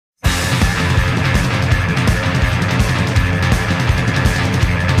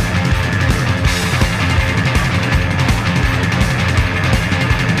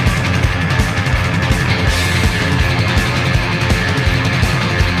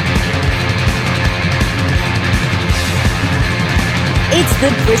It's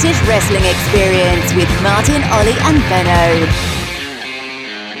the British Wrestling Experience with Martin, Ollie and Benno.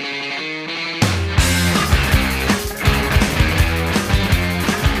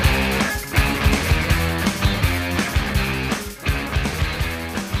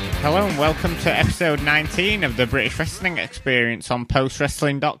 Hello and welcome to episode 19 of the British Wrestling Experience on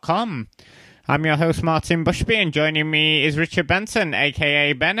postwrestling.com. I'm your host Martin Bushby, and joining me is Richard Benson,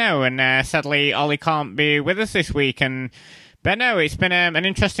 aka Benno, and sadly Ollie can't be with us this week. And Benno, it's been an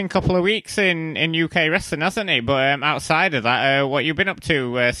interesting couple of weeks in UK wrestling, hasn't it? But outside of that, what you been up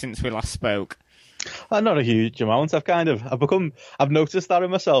to since we last spoke? Not a huge amount. I've noticed that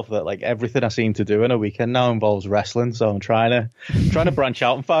in myself, that like everything I seem to do in a weekend now involves wrestling. So I'm trying to branch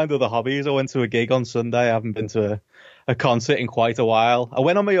out and find other hobbies. I went to a gig on Sunday. I haven't been to a concert in quite a while. I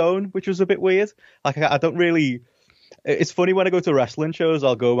went on my own, which was a bit weird. Like I don't really. It's funny when I go to wrestling shows,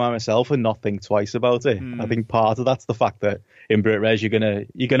 I'll go by myself and not think twice about it. I think part of that's the fact that in Brit Res you're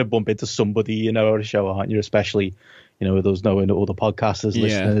gonna bump into somebody at a show, aren't you? Especially, with those knowing all the podcasters,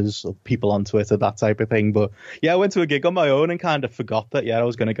 listeners, or people on Twitter, that type of thing. But yeah, I went to a gig on my own and kind of forgot that I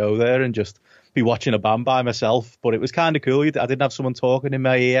was going to go there and just be watching a band by myself. But it was kind of cool. I didn't have someone talking in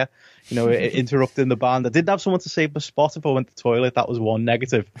my ear, interrupting the band. I didn't have someone to save the spot if I went to the toilet. That was one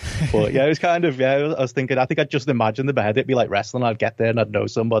negative. But yeah, it was kind of, I was thinking, I think I'd just imagined in my head it'd be like wrestling. I'd get there and I'd know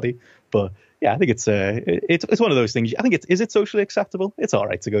somebody. But yeah, I think it's one of those things. I think is it socially acceptable? It's all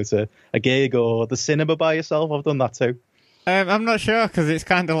right to go to a gig or the cinema by yourself. I've done that too. I'm not sure, because it's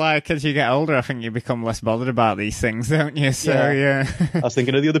kind of like as you get older, I think you become less bothered about these things, don't you? So yeah. I was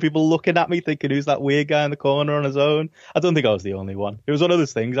thinking of the other people looking at me, thinking, who's that weird guy in the corner on his own? I don't think I was the only one. It was one of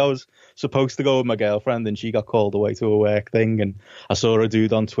those things. I was supposed to go with my girlfriend, and she got called away to a work thing, and I saw a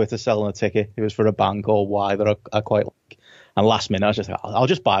dude on Twitter selling a ticket. It was for a band called Y that I quite like. And last minute, I was just like, I'll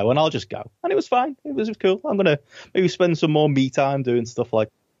just buy one. I'll just go. And it was fine. It was cool. I'm going to maybe spend some more me time doing stuff like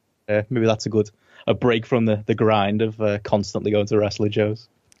maybe that's a break from the grind of constantly going to wrestling shows.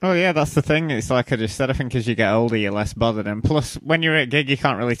 Oh yeah, that's the thing. It's like I just said, I think as you get older, you're less bothered. And plus, when you're at a gig, you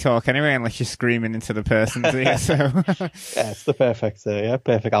can't really talk anyway unless you're screaming into the person's ear. So yeah, it's the perfect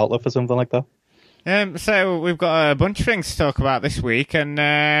outlet for something like that. So we've got a bunch of things to talk about this week,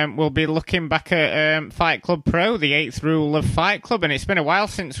 and we'll be looking back at Fight Club Pro, the 8th rule of Fight Club, and it's been a while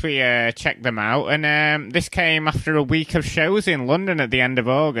since we checked them out, and this came after a week of shows in London at the end of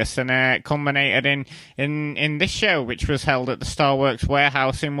August, and culminated in this show, which was held at the Starworks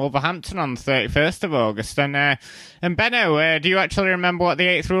Warehouse in Wolverhampton on the 31st of August. And Benno, do you actually remember what the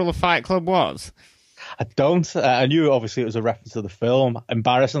 8th rule of Fight Club was? I don't. I knew obviously it was a reference to the film.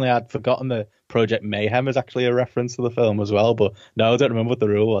 Embarrassingly, I'd forgotten that Project Mayhem is actually a reference to the film as well. But no, I don't remember what the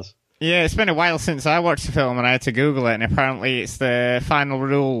rule was. Yeah, it's been a while since I watched the film, and I had to Google it, and apparently it's the final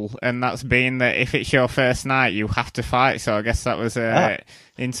rule, and that's being that if it's your first night, you have to fight. So I guess that was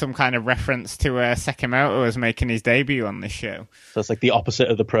in some kind of reference to Sekimoto as making his debut on this show. So it's like the opposite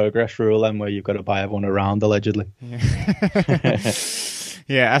of the progress rule, then, where you've got to buy everyone around, allegedly. Yeah.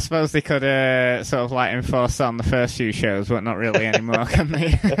 Yeah, I suppose they could sort of like enforce that on the first few shows, but not really anymore, can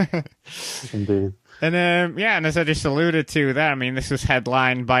they? Indeed. And and as I just alluded to there, I mean, this was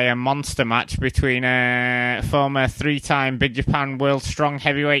headlined by a monster match between former 3-time Big Japan World Strong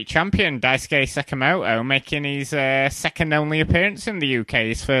Heavyweight Champion Daisuke Sekimoto, making his second only appearance in the UK,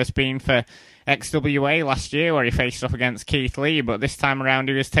 his first being for XWA last year, where he faced off against Keith Lee, but this time around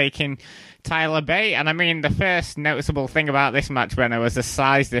he was taking Tyler Bate. And I mean, the first noticeable thing about this match, Benno, was the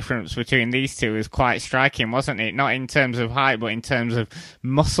size difference between these two is quite striking, wasn't it? Not in terms of height, but in terms of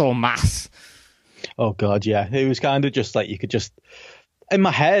muscle mass. Oh God, yeah. It was kind of just like you could just. In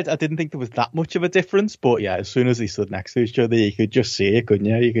my head, I didn't think there was that much of a difference, but yeah, as soon as they stood next to each other, you could just see it, couldn't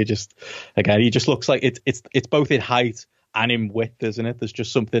you? You could just, again, he just looks like it's both in height and in width, isn't it? There's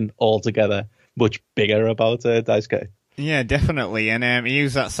just something altogether much bigger about Daisuke. Yeah, definitely, and he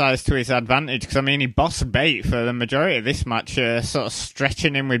used that size to his advantage, because, I mean, he bossed Bate for the majority of this match, sort of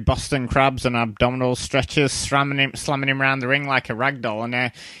stretching him with Boston Crabs and abdominal stretchers, slamming him around the ring like a ragdoll,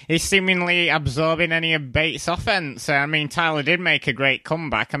 and he's seemingly absorbing any of Bate's offense. I mean, Tyler did make a great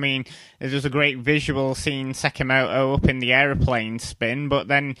comeback. I mean, there was a great visual seeing Sekimoto up in the aeroplane spin, but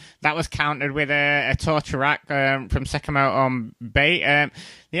then that was countered with a torture rack from Sekimoto on Bate.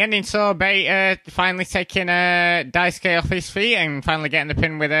 The ending saw Bate finally taking Daisuke off his feet and finally getting the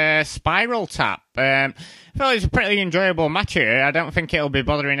pin with a spiral tap. I thought it was a pretty enjoyable match here. I don't think it'll be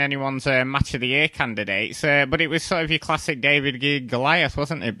bothering anyone's match of the year candidates, but it was sort of your classic David Goliath,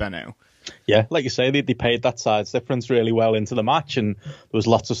 wasn't it, Benno? Yeah, like you say, they paid that size difference really well into the match, and there was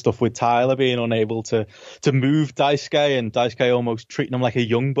lots of stuff with Tyler being unable to move Daisuke, and Daisuke almost treating him like a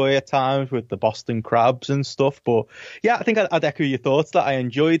young boy at times with the Boston Crabs and stuff. But yeah, I think I'd echo your thoughts that I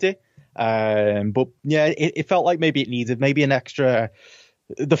enjoyed it. But yeah, it felt like maybe it needed maybe an extra.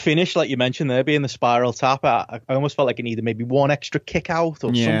 The finish, like you mentioned there, being the spiral tap, I almost felt like it needed maybe one extra kick out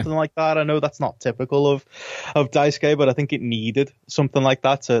or something like that. I know that's not typical of Daisuke, but I think it needed something like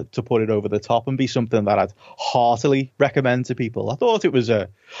that to put it over the top and be something that I'd heartily recommend to people. I thought it was a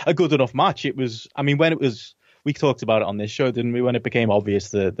good enough match. It was, I mean, when it was, we talked about it on this show, didn't we? When it became obvious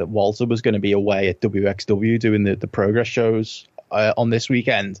that Walter was going to be away at WXW doing the Progress shows on this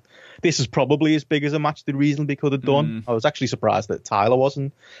weekend, this is probably as big as a match they reasonably could have done. I was actually surprised that Tyler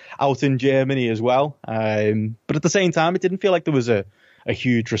wasn't out in Germany as well. But at the same time, it didn't feel like there was a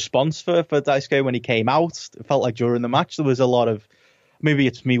huge response for Daisuke when he came out. It felt like during the match there was a lot of, maybe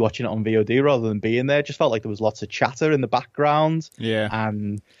it's me watching it on VOD rather than being there, it just felt like there was lots of chatter in the background. Yeah.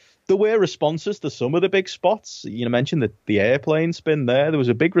 And there were responses to some of the big spots. You mentioned the airplane spin there. There was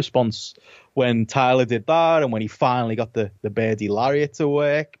a big response when Tyler did that and when he finally got the Birdie Lariat to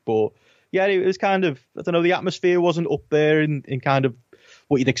work. But yeah, it was kind of, I don't know, the atmosphere wasn't up there in kind of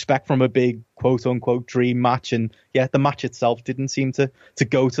what you'd expect from a big quote unquote dream match. And yeah, the match itself didn't seem to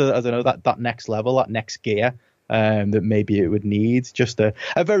go to, I don't know, that next level, that next gear that maybe it would need. Just a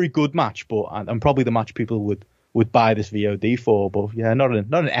very good match, but and probably the match people would buy this VOD for. But yeah, not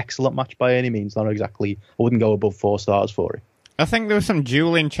an excellent match by any means. Not exactly, I wouldn't go above 4 stars for it. I think there was some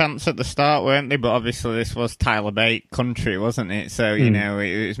dueling chants at the start, weren't they? But obviously this was Tyler Bate country, wasn't it? So, you know,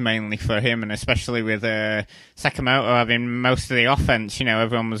 it was mainly for him, and especially with Sakamoto having most of the offense, you know,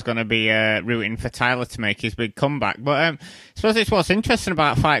 everyone was going to be rooting for Tyler to make his big comeback. But I suppose it's what's interesting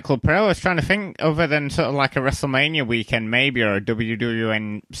about Fight Club Pro. I was trying to think, other than sort of like a WrestleMania weekend maybe, or a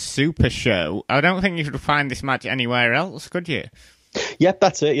WWN Super Show, I don't think you could find this match anywhere else, could you? Yep,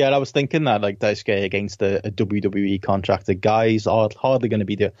 that's it. Yeah, I was thinking that, like, Daisuke against a WWE contracted guy, he's hardly going to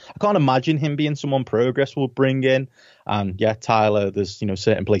be there. I can't imagine him being someone Progress will bring in. And yeah, Tyler, there's, you know,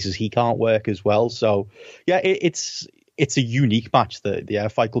 certain places he can't work as well. So yeah, it's a unique match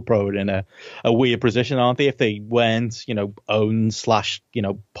that Fight Club Pro are in a weird position, aren't they? If they weren't, you know, owned / you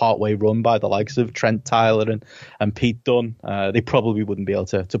know, partway run by the likes of Trent Tyler and Pete Dunne, they probably wouldn't be able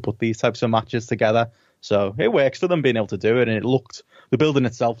to put these types of matches together. So it works for them being able to do it, and the building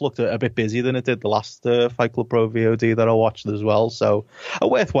itself looked a bit busier than it did the last Fight Club Pro VOD that I watched as well. So a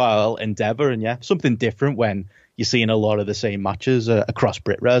worthwhile endeavour, and yeah, something different when you're seeing a lot of the same matches across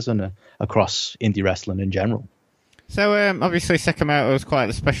BritRes and across indie wrestling in general. So, obviously, Sakamoto is quite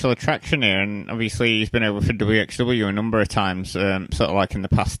a special attraction here, and obviously he's been over for WXW a number of times, sort of like in the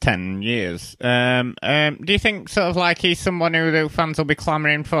past 10 years. Do you think sort of like he's someone who the fans will be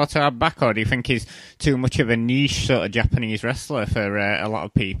clamouring for to have back, or do you think he's too much of a niche sort of Japanese wrestler for a lot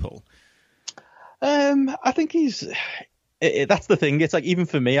of people? I think he's... that's the thing. It's like, even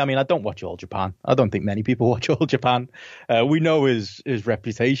for me, I mean, I don't watch All Japan. I don't think many people watch All Japan. We know his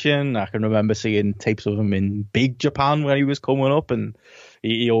reputation. I can remember seeing tapes of him in Big Japan when he was coming up, and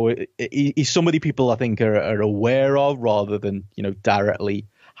he's somebody people I think are aware of rather than, you know, directly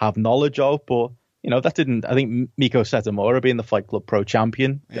have knowledge of. But you know, that didn't. I think Miko Satomura being the Fight Club Pro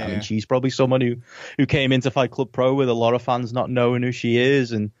champion. Yeah. I mean, she's probably someone who came into Fight Club Pro with a lot of fans not knowing who she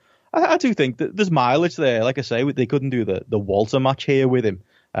is, and I do think that there's mileage there. Like I say, they couldn't do the Walter match here with him.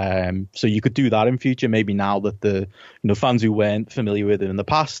 So you could do that in future. Maybe now that the fans who weren't familiar with him in the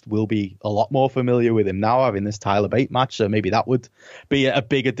past will be a lot more familiar with him now, having this Tyler Bate match. So maybe that would be a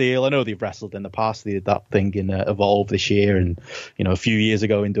bigger deal. I know they've wrestled in the past. They did that thing in Evolve this year, and a few years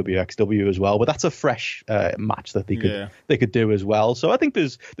ago in WXW as well. But that's a fresh match that they could do as well. So I think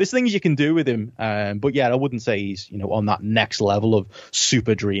there's things you can do with him. But yeah, I wouldn't say he's on that next level of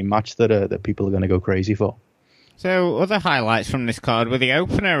super dream match that people are going to go crazy for. So, other highlights from this card were the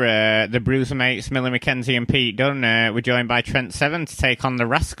opener. The Bruisermates, Millie McKenzie and Pete Dunne were joined by Trent Seven to take on the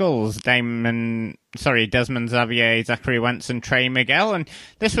Rascals, Desmond Xavier, Zachary Wentz and Trey Miguel. And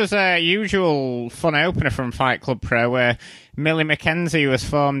this was a usual fun opener from Fight Club Pro, where Millie McKenzie was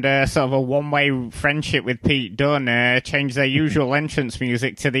formed sort of a one-way friendship with Pete Dunne, changed their usual entrance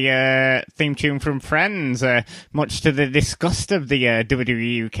music to the theme tune from Friends, much to the disgust of the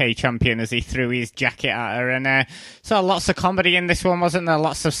WWE UK champion as he threw his jacket at her. And so lots of comedy in this one, wasn't there?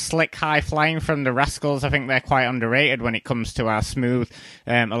 Lots of slick high-flying from the Rascals. I think they're quite underrated when it comes to how smooth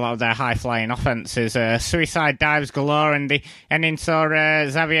a lot of their high-flying offenses. Suicide dives galore, and the ending saw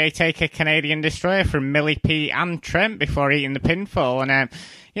Xavier take a Canadian Destroyer from Millie, Pete and Trent before eating the pinfall. And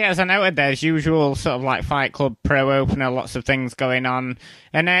Yeah, as I noted, there's usual sort of like Fight Club Pro opener, lots of things going on.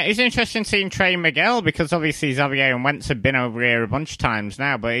 And it's interesting seeing Trey Miguel, because obviously Xavier and Wentz have been over here a bunch of times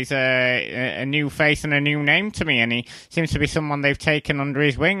now, but he's a new face and a new name to me, and he seems to be someone they've taken under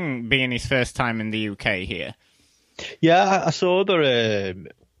his wing, being his first time in the UK here. Yeah, I saw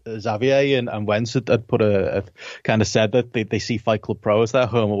that Xavier and Wentz had put kind of said that they see Fight Club Pro as their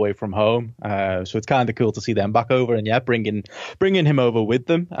home away from home. So it's kind of cool to see them back over, and bringing him over with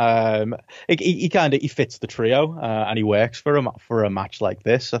them. He fits the trio, and he works for a match like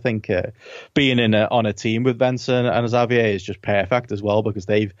this. I think being on a team with Vincent and Xavier is just perfect as well, because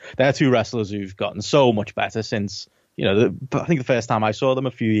they're two wrestlers who've gotten so much better since, I think the first time I saw them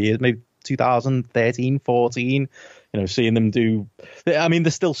a few years, maybe 2013, 14, seeing them they're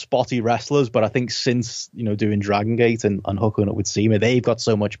still spotty wrestlers, but I think since, doing Dragon Gate and hooking up with Seema, they've got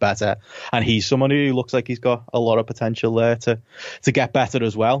so much better. And he's someone who looks like he's got a lot of potential there to get better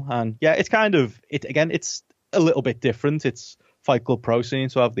as well. And yeah, it's it's a little bit different. It's Fight Club Pro scene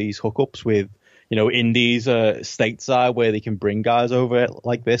to have these hookups with, indies stateside, where they can bring guys over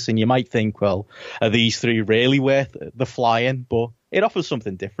like this. And you might think, well, are these three really worth the flying? But it offers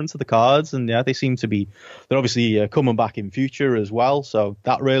something different to the cards, and they seem to be, they're obviously coming back in future as well, so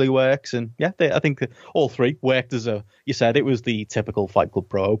that really works. And I think that all three worked as you said, it was the typical Fight Club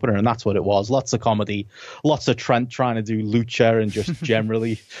Pro opener, and that's what it was. Lots of comedy, lots of Trent trying to do lucha, and just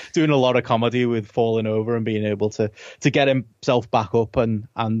generally doing a lot of comedy with falling over and being able to get himself back up, and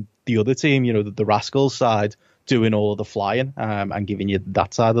the other team, the Rascals side, doing all of the flying, and giving you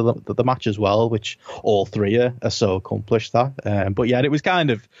that side of the match as well, which all three are so accomplished that. But yeah, it was kind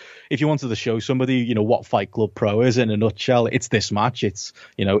of, if you wanted to show somebody, what Fight Club Pro is in a nutshell, it's this match. It's,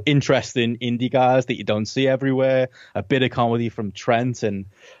 interesting indie guys that you don't see everywhere, a bit of comedy from Trent, and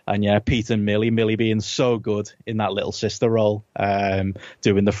Pete and Millie being so good in that little sister role,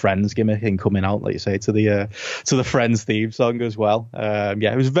 doing the Friends gimmick and coming out, like you say, to the Friends theme song as well.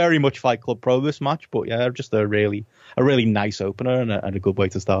 It was very much Fight Club Pro, this match, but just a really nice opener and a good way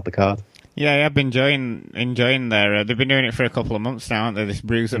to start the card. Yeah, I've been enjoying their. They've been doing it for a couple of months now, haven't they? This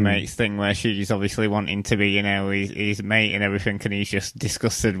Bruiser Mates thing, where she's obviously wanting to be, his mate and everything, and he's just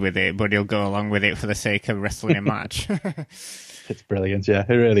disgusted with it, but he'll go along with it for the sake of wrestling a match. It's brilliant, yeah,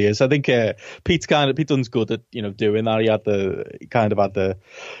 it really is. I think Pete Dunne's good at doing that. He had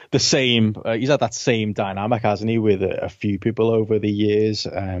the same. He's had that same dynamic, hasn't he, with a few people over the years,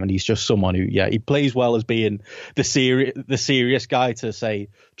 and he's just someone who, he plays well as being the serious guy to say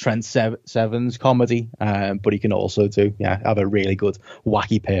Trent Seven's comedy, but he can also have a really good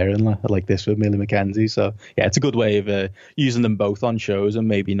wacky pairing like this with Millie McKenzie. So yeah, it's a good way of using them both on shows, and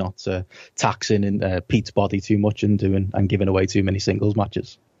maybe not taxing in Pete's body too much and giving away too many singles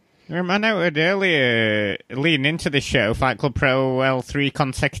matches. I noted earlier, leading into the show, Fight Club Pro held 3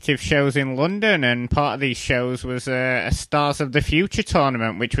 consecutive shows in London, and part of these shows was a Stars of the Future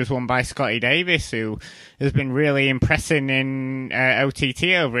tournament, which was won by Scotty Davis, who has been really impressing in OTT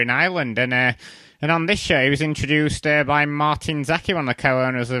over in Ireland. And on this show, he was introduced by Martin Zaki, one of the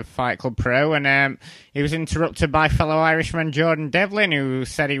co-owners of Fight Club Pro, and he was interrupted by fellow Irishman Jordan Devlin, who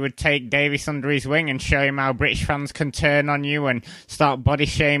said he would take Davis under his wing and show him how British fans can turn on you and start body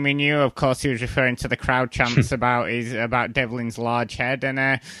shaming you. Of course, he was referring to the crowd chants about Devlin's large head,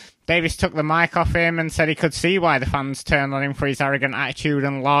 and Davis took the mic off him and said he could see why the fans turned on him for his arrogant attitude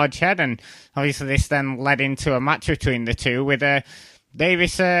and large head. And obviously, this then led into a match between the two, with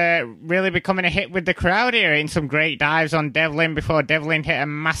Davis really becoming a hit with the crowd here, hitting some great dives on Devlin before Devlin hit a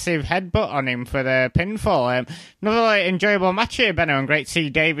massive headbutt on him for the pinfall. Another enjoyable match here, Benno, and great to see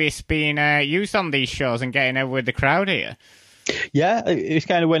Davis being used on these shows and getting over with the crowd here. Yeah, it's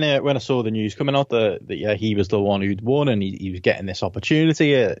kind of when I saw the news coming out that he was the one who'd won and he was getting this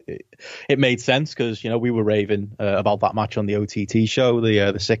opportunity. It made sense, because we were raving about that match on the OTT show,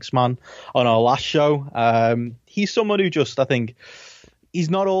 the 6-man on our last show. He's someone who just, I think, he's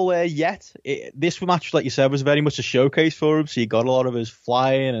not all there yet. This match, like you said, was very much a showcase for him. So you got a lot of his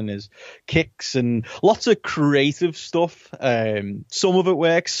flying and his kicks and lots of creative stuff. Some of it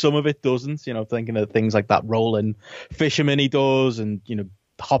works, some of it doesn't. Thinking of things like that rolling fisherman he does, and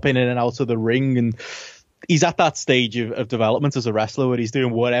hopping in and out of the ring. And he's at that stage of development as a wrestler where he's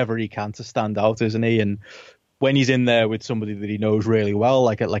doing whatever he can to stand out, isn't he? And when he's in there with somebody that he knows really well,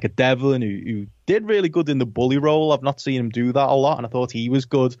 like a Devlin who did really good in the bully role. I've not seen him do that a lot, and I thought he was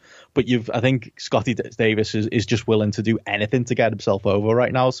good. But I think Scotty Davis is just willing to do anything to get himself over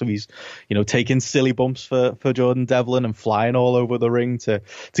right now. So he's, taking silly bumps for Jordan Devlin and flying all over the ring to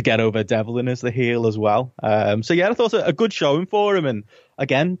get over Devlin as the heel as well. So yeah, I thought a good showing for him. And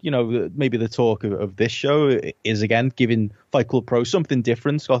again, maybe the talk of this show is again giving Fight Club Pro something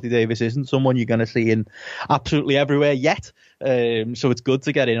different. Scotty Davis isn't someone you're going to see in absolutely everywhere yet. So it's good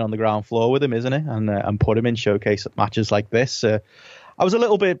to get in on the ground floor with him, isn't it? And put him in showcase matches like this. I was a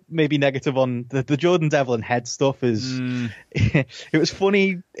little bit maybe negative on the Jordan Devlin head stuff. It was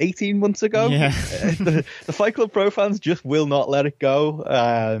funny 18 months ago. Yeah. the Fight Club Pro fans just will not let it go.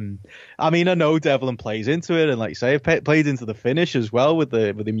 I know Devlin plays into it, and like you say, played into the finish as well with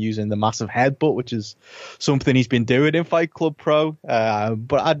him using the massive headbutt, which is something he's been doing in Fight Club Pro.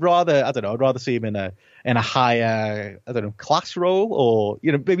 But I'd rather see him in a higher, class role, or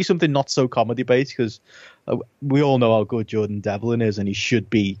maybe something not so comedy based, because we all know how good Jordan Devlin is, and he should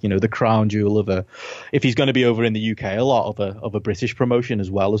be, the crown jewel if he's going to be over in the UK, a lot of a British promotion, as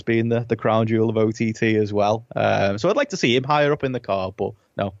well as being the crown jewel of OTT as well. So I'd like to see him higher up in the card, but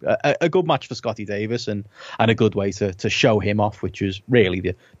no, a good match for Scotty Davis and a good way to show him off, which is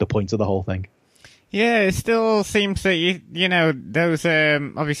really the point of the whole thing. Yeah, it still seems that, those,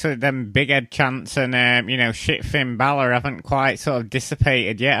 obviously them big head chants and, shit Finn Balor haven't quite sort of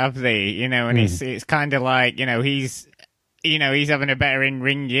dissipated yet, have they? And it's kind of like, he's having a better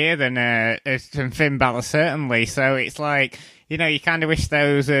in-ring year than Finn Balor, certainly. So it's like, you kind of wish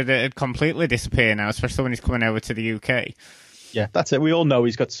those had completely disappeared now, especially when he's coming over to the UK. Yeah, that's it. We all know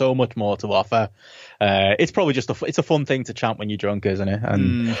he's got so much more to offer. It's probably just it's a fun thing to chant when you're drunk, isn't it?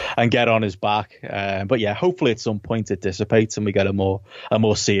 And get on his back. But yeah, hopefully at some point it dissipates and we get a more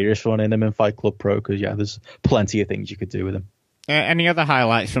serious run in him in Fight Club Pro, because yeah, there's plenty of things you could do with him. Any other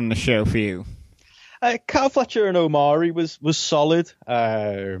highlights from the show for you? Kyle Fletcher and Omari was solid.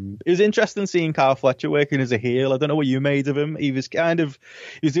 It was interesting seeing Kyle Fletcher working as a heel. I don't know what you made of him. He was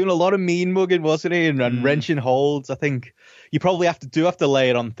doing a lot of mean mugging, wasn't he? And wrenching holds. I think you probably have to lay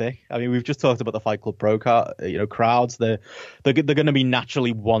it on thick. I mean, we've just talked about the Fight Club Pro crowds. They're going to be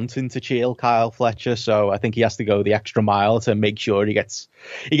naturally wanting to cheer Kyle Fletcher, so I think he has to go the extra mile to make sure he gets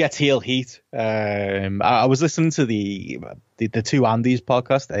heel heat. I was listening to the two Andys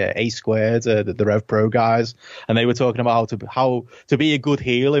podcast, A Squared, the Rev Pro guys, and they were talking about how to be a good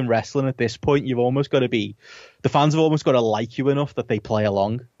heel in wrestling at this point, the fans have almost got to like you enough that they play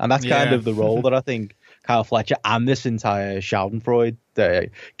along, and that's kind of the role that I think Kyle Fletcher and this entire Schadenfreude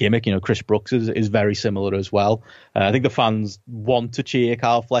gimmick, Chris Brooks is very similar as well. I think the fans want to cheer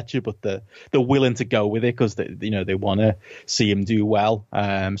Kyle Fletcher, but they're willing to go with it because they want to see him do well.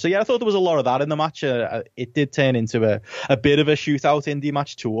 So yeah, I thought there was a lot of that in the match. It did turn into a bit of a shootout indie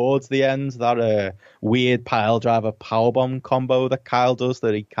match towards the end. That weird pile driver powerbomb combo that Kyle does,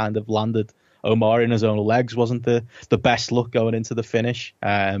 that he kind of landed Omari in his own legs, wasn't the best look going into the finish. But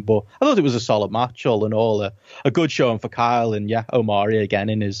I thought it was a solid match all in all. A good showing for Kyle, and yeah, Omari again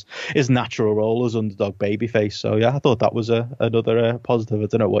in his natural role as underdog babyface. So yeah, I thought that was another positive. I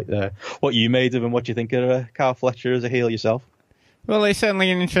don't know what you made of him. What do you think of Kyle Fletcher as a heel yourself? Well, it's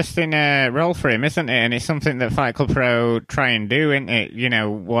certainly an interesting role for him, isn't it? And it's something that Fight Club Pro try and do, isn't it?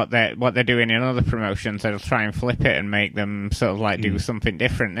 What they're doing in other promotions, they'll try and flip it and make them sort of like do something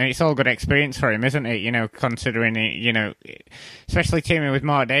different. And it's all good experience for him, isn't it? Considering it, especially teaming with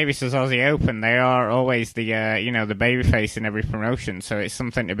Mark Davis as Aussie Open, they are always the the babyface in every promotion. So it's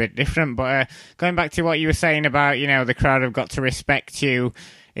something a bit different. But going back to what you were saying about, the crowd have got to respect you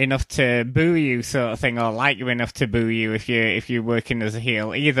enough to boo you, sort of thing, or like you enough to boo you if you're working as a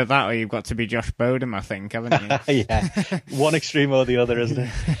heel. Either that, or you've got to be Josh Bodum, I think, haven't you? Yeah, one extreme or the other, isn't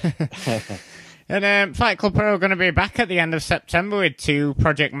it? And Fight Club Pro are going to be back at the end of September with 2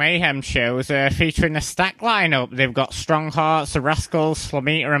 Project Mayhem shows featuring a stack lineup. They've got Strong Hearts, The Rascals,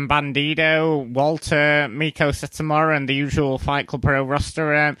 Flamita and Bandido, Walter, Miko Satomura, and the usual Fight Club Pro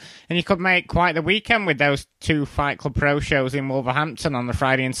roster. And you could make quite the weekend with those 2 Fight Club Pro shows in Wolverhampton on the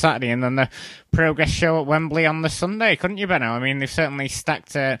Friday and Saturday, and then the Progress show at Wembley on the Sunday, couldn't you, Benno? I mean, they've certainly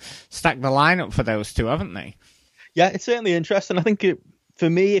stacked the lineup for those 2, haven't they? Yeah, it's certainly interesting. I think for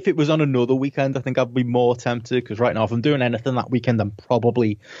me, if it was on another weekend, I think I'd be more tempted, because right now, if I'm doing anything that weekend, I'm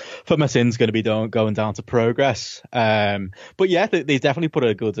probably, for my sins, going to be going down to Progress. But yeah, they definitely put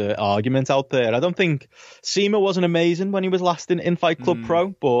a good argument out there. I don't think Seema wasn't amazing when he was last in Fight Club Pro,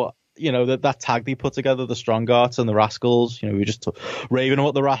 but that tag they put together, the Strong Arts and the Rascals, we were just raving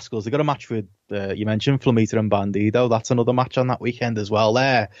about the Rascals. They got a match with, you mentioned Flamita and Bandido. That's another match on that weekend as well.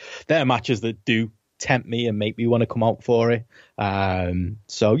 They're matches that do tempt me and make me want to come out for it.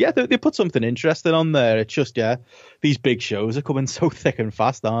 So yeah, they put something interesting on there. It's just, yeah, these big shows are coming so thick and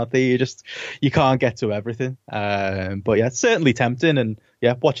fast, aren't they? You can't get to everything. But yeah, it's certainly tempting. And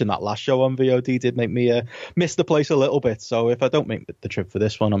yeah, watching that last show on VOD did make me miss the place a little bit. So if I don't make the trip for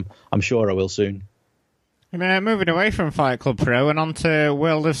this one, I'm sure I will soon. Moving away from Fight Club Pro and on to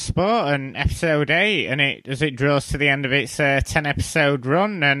World of Sport and episode 8, and as it draws to the end of its 10-episode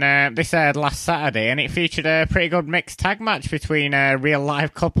run, and this aired last Saturday, and it featured a pretty good mixed tag match between real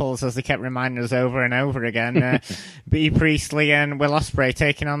live couples, as they kept reminding us over and over again. Bea Priestley and Will Ospreay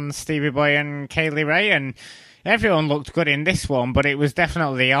taking on Stevie Boy and Kaylee Ray, and everyone looked good in this one, but it was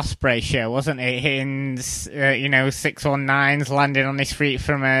definitely the Ospreay show, wasn't it? Hitting, 619s, landing on his feet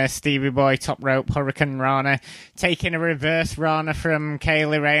from Stevie Boy, top rope, Hurricane Rana, taking a reverse Rana from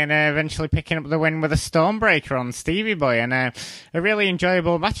Kaylee Ray, and eventually picking up the win with a Stormbreaker on Stevie Boy. And a really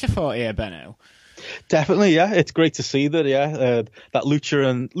enjoyable match, I thought, here, Benno. Definitely, yeah. It's great to see that, that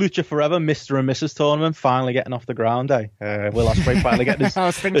Lucha Forever Mr. and Mrs. tournament finally getting off the ground, Will Ospreay finally getting his... I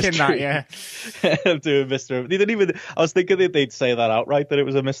was thinking that, yeah. Doing Mr. They didn't even... I was thinking that they'd say that outright, that it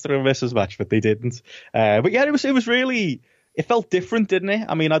was a Mr. and Mrs. match, but they didn't. But yeah, it was really... It felt different, didn't it?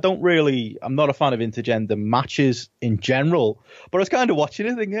 I mean, I'm not a fan of intergender matches in general, but I was kind of watching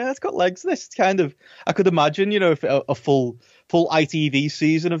it thinking, yeah, it's got legs. This kind of... I could imagine, if a full ITV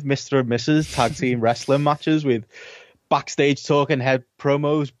season of Mr. and Mrs. tag team wrestling matches with backstage talking head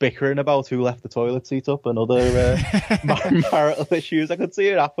promos bickering about who left the toilet seat up and other marital issues. I could see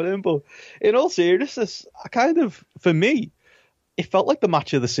it happening, but in all seriousness, for me, it felt like the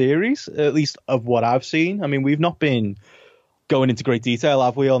match of the series, at least of what I've seen. I mean, we've not been going into great detail,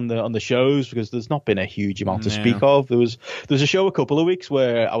 have we, on the shows, because there's not been a huge amount to speak of. There was a show a couple of weeks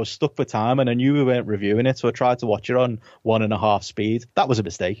where I was stuck for time and I knew we weren't reviewing it, so I tried to watch it on 1.5 speed. That was a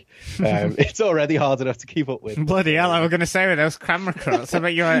mistake. It's already hard enough to keep up with. Bloody hell, I was going to say with those camera cuts, I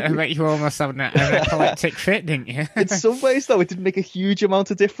bet you almost had an epileptic fit, didn't you? In some ways, though, it didn't make a huge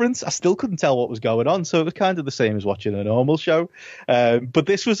amount of difference. I still couldn't tell what was going on, so it was kind of the same as watching a normal show. But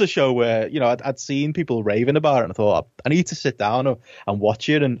this was a show where, I'd seen people raving about it and I thought, I need to sit down and watch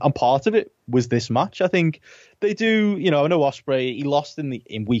it, and part of it was this match. I think they do, I know Ospreay, he lost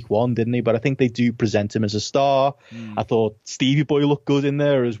in week 1, didn't he? But I think they do present him as a star. I thought Stevie Boy looked good in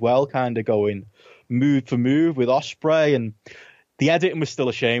there as well, kind of going move for move with Ospreay, and the editing was still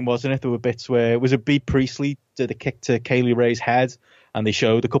a shame, wasn't it? There were bits where it was a Bea Priestley did a kick to Kaylee Ray's head, and they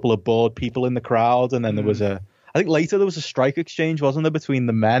showed a couple of bored people in the crowd, and then there was I think later there was a strike exchange, wasn't there, between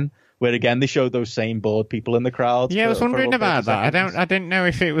the men, where again they showed those same bored people in the crowd. Yeah, I was wondering about that. I didn't know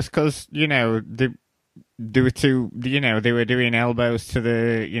if it was because they were they were doing elbows to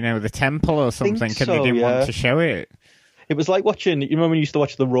the temple or something, and they didn't want to show it. It was like watching, you remember when you used to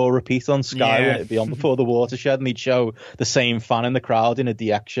watch the Raw repeat on Sky when it'd be on before the Watershed, and they'd show the same fan in the crowd in a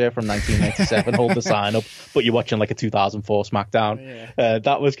DX shirt from 1997 hold the sign up, but you're watching like a 2004 SmackDown.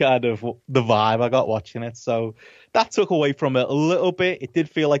 That was kind of the vibe I got watching it. So that took away from it a little bit. It did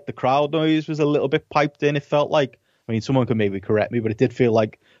feel like the crowd noise was a little bit piped in. It felt like, I mean, someone could maybe correct me, but it did feel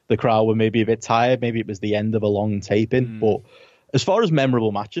like the crowd were maybe a bit tired. Maybe it was the end of a long taping, but as far as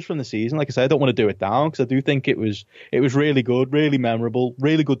memorable matches from the season, like I said, I don't want to do it down because I do think it was really good, really memorable,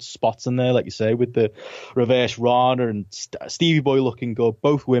 really good spots in there, like you say, with the reverse Rana and Stevie Boy looking good,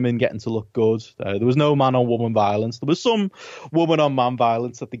 both women getting to look good. There was no man-on-woman violence. There was some woman-on-man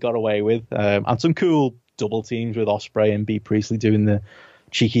violence that they got away with, and some cool double teams with Ospreay and Bea Priestley doing the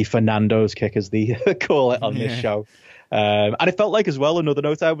cheeky Fernando's kick, as they call it on this show. And it felt like as well, another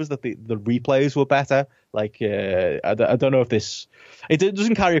note I was that the replays were better. Like, I don't know if it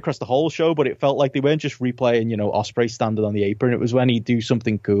doesn't carry across the whole show, but it felt like they weren't just replaying, Ospreay standing on the apron. It was when he'd do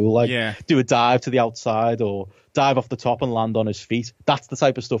something cool, like do a dive to the outside or dive off the top and land on his feet. That's the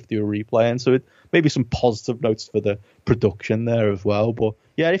type of stuff they were replaying. So maybe some positive notes for the production there as well. But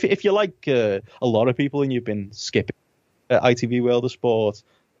yeah, if you like a lot of people and you've been skipping ITV World of Sport,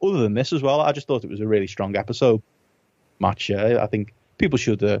 other than this as well, I just thought it was a really strong episode. Match. I think people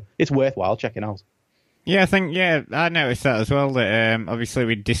should. It's worthwhile checking out. Yeah, I noticed that as well, that obviously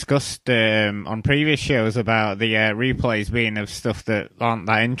we discussed on previous shows about the replays being of stuff that aren't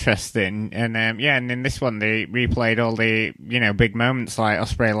that interesting, and and in this one they replayed all the big moments like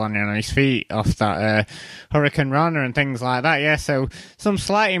Ospreay landing on his feet off that Hurricane Rana and things like that. Yeah, so some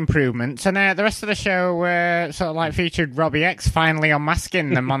slight improvements, and the rest of the show sort of like featured Robbie X finally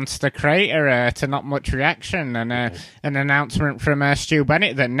unmasking the monster crater to not much reaction, and an announcement from Stu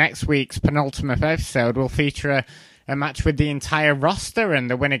Bennett that next week's penultimate episode will feature a match with the entire roster, and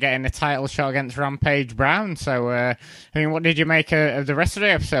the winner getting a title shot against Rampage Brown. So, I mean, what did you make of the rest of the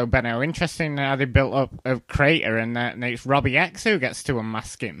episode, Benno? Interesting how they built up a Crater, and it's Robbie X who gets to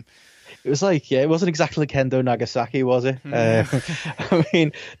unmask him. It was like, yeah, it wasn't exactly Kendo Nagasaki, was it? I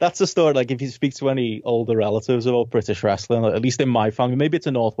mean, that's a story, like, if you speak to any older relatives about British wrestling, like, at least in my family, maybe it's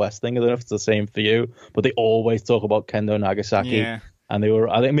a Northwest thing, I don't know if it's the same for you, but they always talk about Kendo Nagasaki. Yeah. And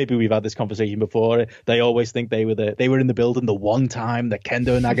I think maybe we've had this conversation before. They always think they were in the building the one time that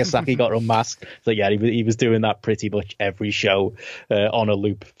Kendo Nagasaki got unmasked. So yeah, he was doing that pretty much every show on a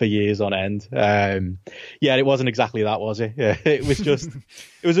loop for years on end. Yeah, it wasn't exactly that, was it? Yeah, it was just,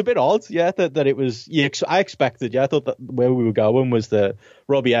 it was a bit odd. Yeah, that it was. Yeah, I expected. Yeah, I thought that where we were going was that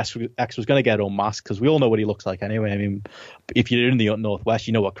Robbie X was going to get unmasked, because we all know what he looks like anyway. I mean, if you're in the Northwest,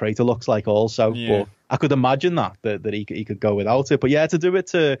 you know what Crater looks like also. Yeah. But I could imagine that he could go without it. But yeah, to do it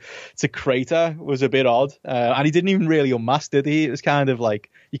to Crater was a bit odd. And he didn't even really unmask, did he? It was kind of like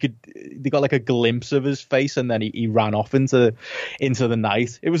they got like a glimpse of his face, and then he ran off into the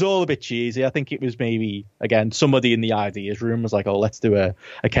night. It was all a bit cheesy. I think it was maybe, again, somebody in the ideas room was like, oh, let's do a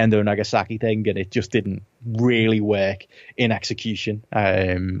Kendo Nagasaki thing, and it just didn't really work in execution.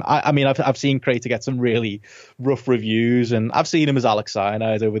 I mean, I've seen Crater get some really rough reviews, and I've seen him as Alex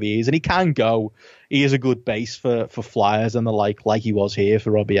Cyanide over the years, and he can go. He is a good base for flyers and the like he was here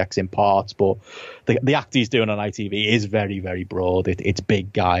for Robbie X in parts, but the act he's doing on ITV is very, very broad. It's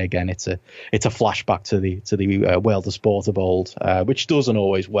big guy again. It's a flashback to the world of sport of old, which doesn't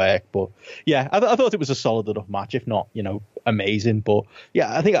always work. But yeah, I thought it was a solid enough match, if not, amazing. But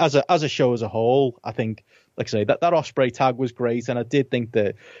yeah, I think as a show as a whole, I think, like I say, that Ospreay tag was great, and I did think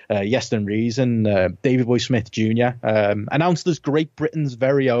that Yeston Rees and David Boy Smith Jr. Announced as Great Britain's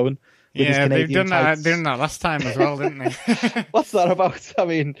very own. Yeah, they've done that last time as well, didn't they? What's that about? I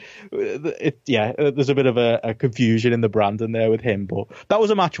mean, there's a bit of a confusion in the branding there with him, but that was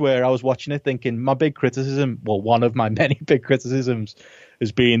a match where I was watching it thinking one of my many big criticisms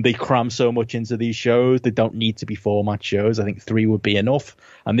has been they cram so much into these shows. They don't need to be 4-match shows. I think 3 would be enough.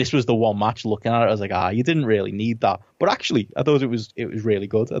 And this was the one match. Looking at it, I was like, you didn't really need that. But actually, I thought it was really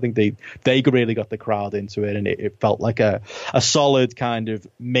good. I think they really got the crowd into it, and it felt like a solid kind of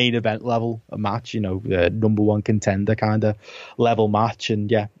main event level match. Number one contender kind of level match. And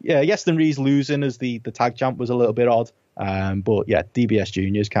yeah, Yeston Rees losing as the tag champ was a little bit odd. But yeah, DBS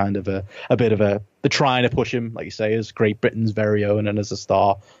Jr. is kind of a bit of they're trying to push him, like you say, as Great Britain's very own and as a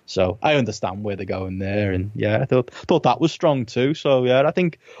star. So I understand where they're going there. And yeah, I thought that was strong too. So yeah, I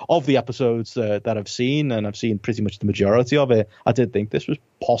think of the episodes that I've seen, and I've seen pretty much the majority of it, I did think this was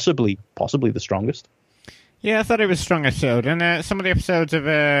possibly the strongest. Yeah, I thought it was a strong episode, and some of the episodes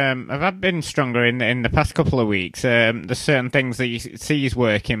have been stronger in the past couple of weeks. There's certain things that you see is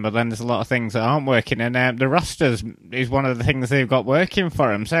working, but then there's a lot of things that aren't working, and the rosters is one of the things they've got working for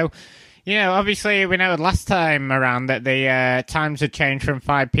them. So, obviously we know last time around that the times had changed from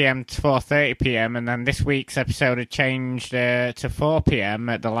 5 p.m. to 4:30 p.m, and then this week's episode had changed to 4 p.m.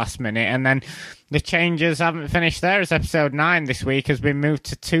 at the last minute, and then the changes haven't finished there, as episode 9 this week has been moved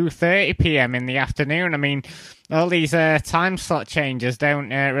to 2:30 p.m. in the afternoon. I mean, all these time slot changes don't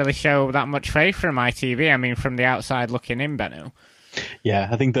really show that much faith from ITV. I mean, from the outside looking in, Benno. Yeah,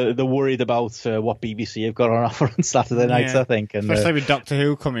 I think they're worried about what BBC have got on offer on Saturday nights, I think. And, especially with Doctor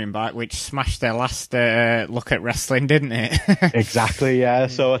Who coming back, which smashed their last look at wrestling, didn't it? Exactly, yeah.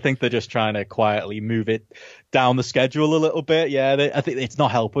 So I think they're just trying to quietly move it down the schedule a little bit. Yeah, I think it's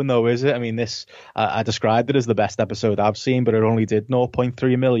not helping though, is it? I mean, this I described it as the best episode I've seen, but it only did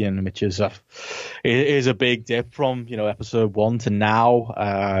 0.3 million, which is a big dip from episode 1 to now.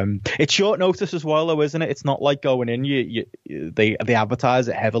 It's short notice as well, though, isn't it? It's not like going in. They advertise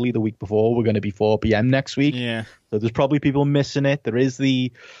it heavily the week before. We're going to be 4 p.m. next week. Yeah. So there's probably people missing it. There is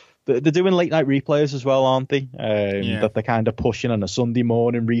they're doing late night replays as well, aren't they? That they're kind of pushing on a Sunday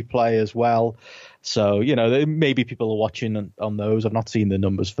morning replay as well. So, maybe people are watching on those. I've not seen the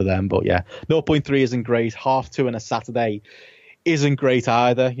numbers for them, but yeah, 0.3 isn't great. 2:30 on a Saturday isn't great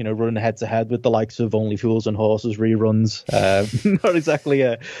either. Running head to head with the likes of Only Fools and Horses reruns. Not exactly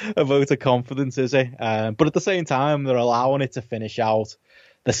a vote of confidence, is it? But at the same time, they're allowing it to finish out.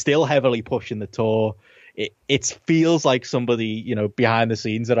 They're still heavily pushing the tour. It feels like somebody, behind the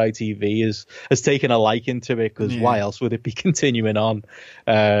scenes at ITV has taken a liking to it, because why else would it be continuing on?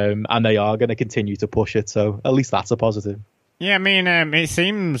 And they are going to continue to push it. So at least that's a positive. Yeah, I mean, it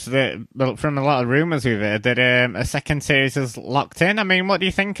seems that, well, from a lot of rumours we've heard, that a second series is locked in. I mean, what do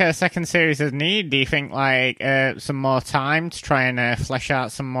you think a second series would need? Do you think, like, some more time to try and flesh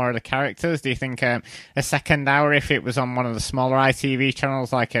out some more of the characters? Do you think a second hour, if it was on one of the smaller ITV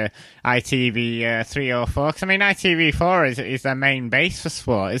channels, like ITV 3 or 4? Because, I mean, ITV 4 is their main base for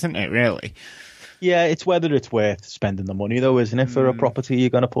sport, isn't it, really? Yeah, it's whether it's worth spending the money, though, isn't it, for a property you're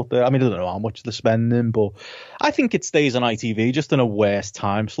going to put there? I mean, I don't know how much they're spending, but I think it stays on ITV just in a worse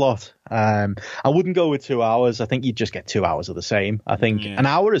time slot. I wouldn't go with 2 hours. I think you'd just get 2 hours of the same. I think an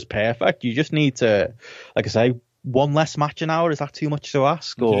hour is perfect. You just need to, like I say, one less match an hour. Is that too much to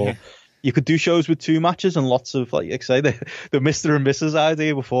ask? Or you could do shows with 2 matches and lots of, like I say, the Mr. and Mrs.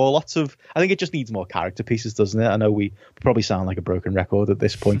 idea before. I think it just needs more character pieces, doesn't it? I know we probably sound like a broken record at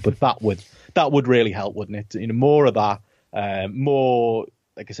this point, but that would really help, wouldn't it? You know, more of that, more,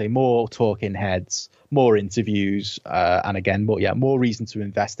 like I say, more talking heads, more interviews, and again, more reason to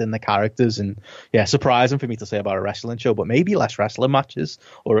invest in the characters. And yeah, surprising for me to say about a wrestling show, but maybe less wrestling matches,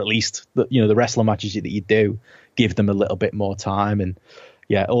 or at least the wrestling matches that you do, give them a little bit more time. And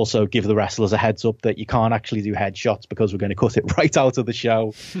yeah, also give the wrestlers a heads up that you can't actually do headshots because we're going to cut it right out of the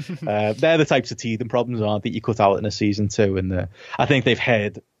show. They're the types of teething problems, aren't that you cut out in a season 2. And I think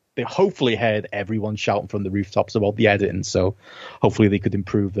they've hopefully heard everyone shouting from the rooftops about the editing, so hopefully they could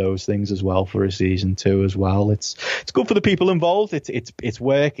improve those things as well for a season 2 as well. It's good for the people involved. It's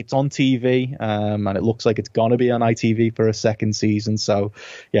work. It's on TV, and it looks like it's gonna be on ITV for a second season. So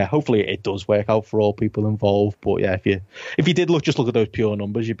yeah, hopefully it does work out for all people involved. But yeah, if you did look at those pure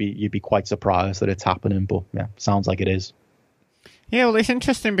numbers, you'd be quite surprised that it's happening. But yeah, sounds like it is. Yeah, well, it's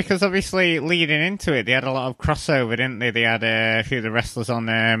interesting because obviously leading into it, they had a lot of crossover, didn't they? They had a few of the wrestlers on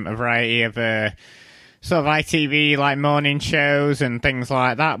a variety of sort of ITV like morning shows and things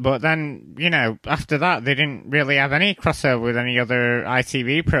like that. But then, after that, they didn't really have any crossover with any other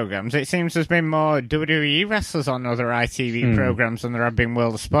ITV programs. It seems there's been more WWE wrestlers on other ITV programs than there have been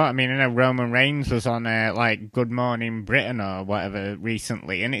World of Sport. I mean, I know Roman Reigns was on like Good Morning Britain or whatever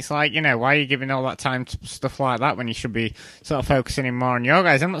recently, and it's like, why are you giving all that time to stuff like that when you should be sort of focusing in more on your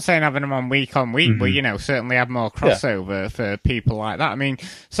guys? I'm not saying having them on week, but certainly have more crossover for people like that. I mean,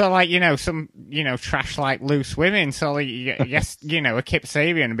 so like some trash like Loose Women, so yes, a Kip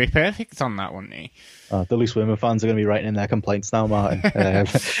Sabian would be perfect on that, wouldn't he? The Loose Women fans are going to be writing in their complaints now, Martin.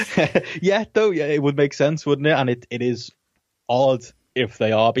 Yeah, it would make sense, wouldn't it? And it is odd if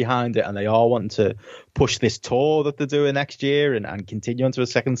they are behind it and they are wanting to push this tour that they're doing next year and continue into a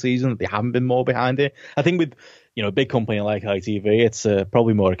second season, that they haven't been more behind it. I think with a big company like ITV, it's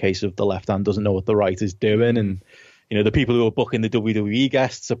probably more a case of the left hand doesn't know what the right is doing, and the people who are booking the WWE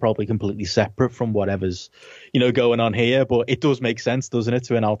guests are probably completely separate from whatever's, going on here. But it does make sense, doesn't it,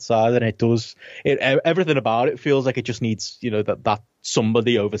 to an outsider? And everything about it feels like it just needs, that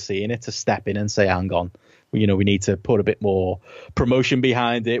somebody overseeing it to step in and say, hang on, we need to put a bit more promotion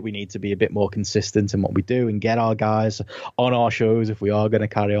behind it. We need to be a bit more consistent in what we do and get our guys on our shows if we are going to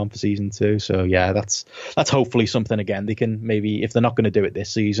carry on for season 2. So yeah, that's hopefully something, again, they can maybe, if they're not going to do it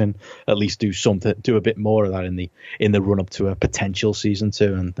this season, at least do a bit more of that in the run up to a potential season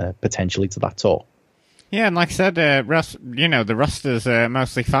 2 and potentially to that tour. Yeah, and like I said, the roster's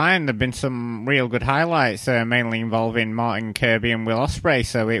mostly fine. There have been some real good highlights, mainly involving Martin Kirby and Will Ospreay,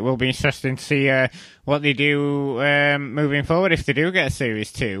 so it will be interesting to see what they do moving forward if they do get a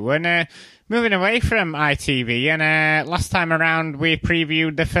Series 2. And moving away from ITV, and last time around we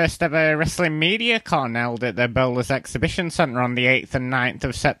previewed the first ever Wrestling Media Con held at the Bowlers Exhibition Centre on the 8th and 9th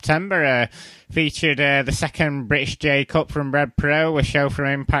of September. Featured the second British J Cup from Red Pro, a show from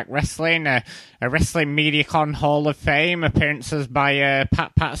Impact Wrestling, a Wrestling MediaCon Hall of Fame, appearances by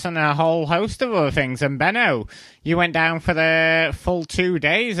Pat Patterson, a whole host of other things. And Benno, you went down for the full 2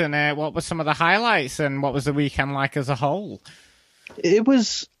 days, and what were some of the highlights, and what was the weekend like as a whole? It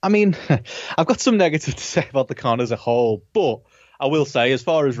was, I mean, I've got some negative to say about the con as a whole, but I will say, as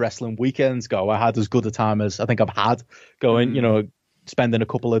far as wrestling weekends go, I had as good a time as I think I've had going, spending a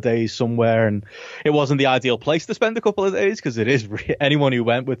couple of days somewhere. And it wasn't the ideal place to spend a couple of days, because it is, anyone who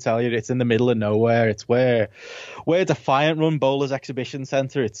went would tell you it's in the middle of nowhere. It's where Defiant run Bowlers Exhibition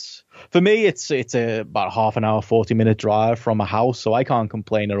Centre. For me, it's about half an hour, 40-minute drive from my house, so I can't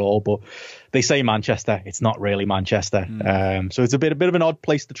complain at all. But they say Manchester, it's not really Manchester. So it's a bit of an odd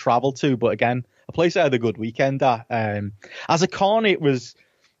place to travel to, but again, a place I had a good weekend at. As a con,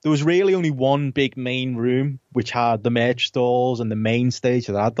 there was really only one big main room, which had the merch stalls and the main stage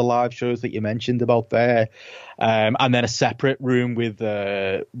that had the live shows that you mentioned about there. And then a separate room with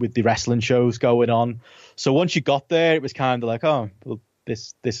the wrestling shows going on. So once you got there, it was kind of like, oh, well,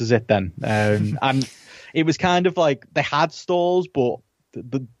 this is it then. And it was kind of like they had stalls, but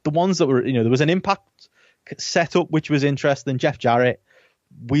the ones that were, there was an Impact setup which was interesting. Jeff Jarrett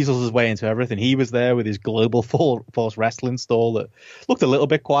weasels his way into everything. He was there with his Global Force Wrestling stall that looked a little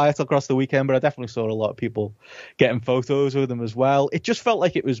bit quiet across the weekend, but I definitely saw a lot of people getting photos with him as well. It just felt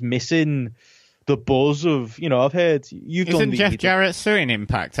like it was missing the buzz of, I've heard you've done. Isn't Jeff Jarrett suing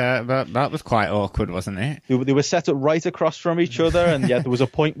Impact? That was quite awkward, wasn't it? They were set up right across from each other, and yeah, there was a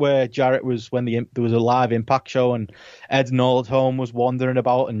point where Jarrett was when there was a live Impact show, and Ed Nordholm was wandering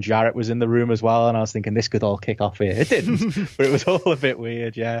about, and Jarrett was in the room as well, and I was thinking this could all kick off here. It didn't, but it was all a bit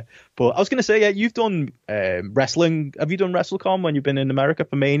weird, yeah. But I was going to say, yeah, you've done wrestling. Have you done WrestleCon when you've been in America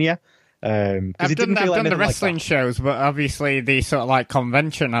for Mania? I've done the wrestling shows, but obviously the sort of like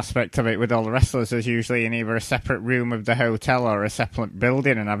convention aspect of it with all the wrestlers is usually in either a separate room of the hotel or a separate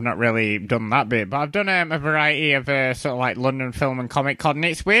building, and I've not really done that bit. But I've done a variety of sort of like London Film and Comic Con, and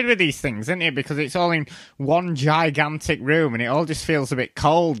it's weird with these things, isn't it? Because it's all in one gigantic room, and it all just feels a bit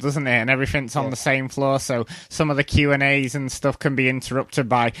cold, doesn't it? And everything's on the same floor, so some of the Q&As and stuff can be interrupted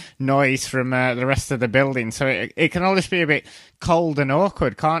by noise from the rest of the building. So it can all just be a bit cold and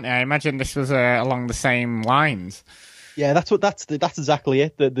awkward, can't it? I imagine this was along the same lines. Yeah, that's exactly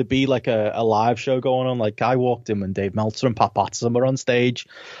it. There'd be like a live show going on. Like I walked in when Dave Meltzer and Pat Patterson were on stage,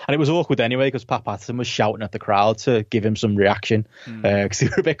 and it was awkward anyway because Pat Patterson was shouting at the crowd to give him some reaction because they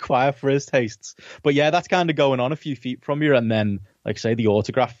were a bit quiet for his tastes. But yeah, that's kind of going on a few feet from you, and then like say the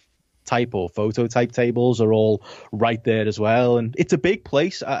autograph type or photo type tables are all right there as well, and it's a big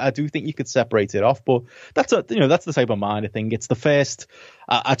place. I do think you could separate it off, but that's the type of mind I think. It's the first.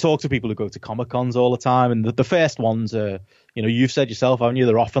 I talk to people who go to Comic Cons all the time, and the first ones are, you've said yourself, haven't you?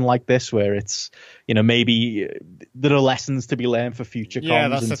 They're often like this, where it's, maybe there are lessons to be learned for future cons. Yeah,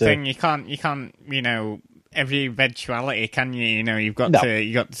 that's the thing. You can't, every eventuality, can you? You've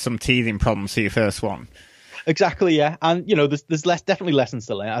got some teething problems for your first one. Exactly, yeah, and there's definitely lessons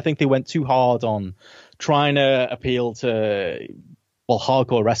to learn. I think they went too hard on trying to appeal to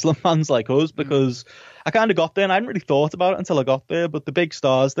hardcore wrestling fans like us, because I kind of got there and I hadn't really thought about it until I got there. But the big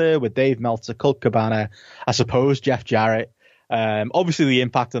stars there with Dave Meltzer, Colt Cabana, I suppose Jeff Jarrett, obviously the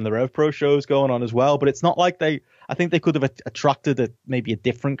Impact and the Rev Pro shows going on as well. But it's not like I think they could have attracted maybe a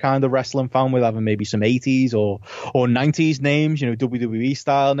different kind of wrestling fan with having maybe some 80s or 90s names, WWE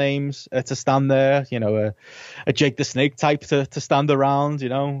style names to stand there, a Jake the Snake type to stand around,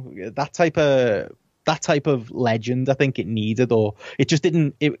 that type of legend. I think it needed, or it just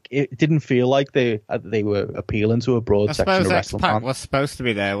didn't. It didn't feel like they were appealing to a broad section of wrestling fans. Was supposed to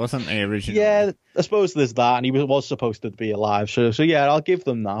be there, wasn't he, originally? Yeah, I suppose there's that, and he was supposed to be alive. So yeah, I'll give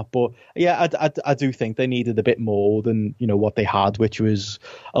them that. But yeah, I do think they needed a bit more than what they had, which was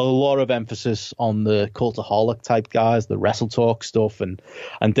a lot of emphasis on the Cultaholic type guys, the Wrestle Talk stuff, and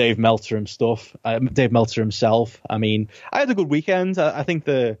Dave Meltzer and stuff. Dave Meltzer himself. I mean, I had a good weekend. I think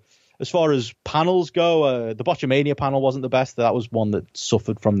as far as panels go, the Botchamania panel wasn't the best. That was one that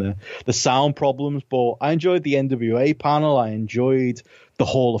suffered from the sound problems. But I enjoyed the NWA panel. I enjoyed the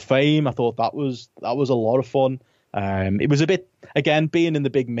Hall of Fame. I thought that was a lot of fun. It was a bit, again, being in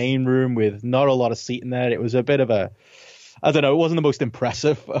the big main room with not a lot of seating there. It was a bit of a, I don't know, it wasn't the most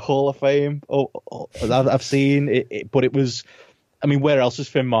impressive Hall of Fame I've seen. But it was. I mean, where else is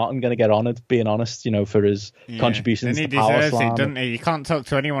Finn Martin going to get honoured, being honest, for his contributions to Power Slam? It, doesn't he? You can't talk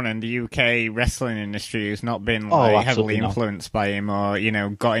to anyone in the UK wrestling industry who's not been heavily influenced by him or,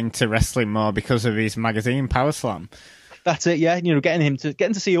 got into wrestling more because of his magazine, Power Slam. That's it, yeah. Getting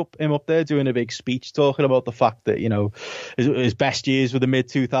to see him up there doing a big speech talking about the fact that, his best years were the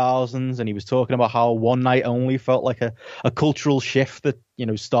mid-2000s, and he was talking about how One Night Only felt like a cultural shift that,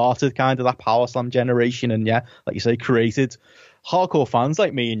 started kind of that Power Slam generation, and yeah, like you say, created hardcore fans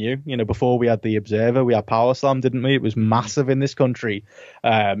like me and you. Before we had the Observer, we had Power Slam, didn't we? It was massive in this country.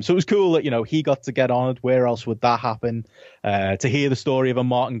 So it was cool that, he got to get honoured. Where else would that happen? To hear the story of a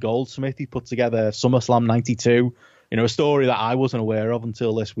Martin Goldsmith, he put together SummerSlam 92. A story that I wasn't aware of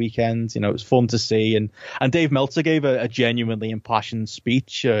until this weekend. It was fun to see. And Dave Meltzer gave a genuinely impassioned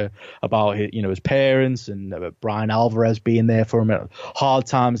speech about his parents and Brian Alvarez being there for him at hard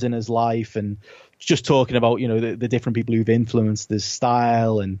times in his life, and just talking about, the different people who've influenced his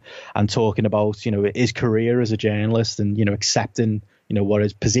style and talking about, his career as a journalist and, accepting, what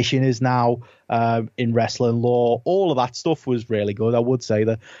his position is now in wrestling law. All of that stuff was really good. I would say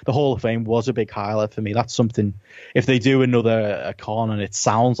that the Hall of Fame was a big highlight for me. That's something, if they do another con and it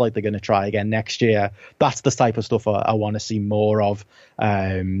sounds like they're going to try again next year, that's the type of stuff I want to see more of.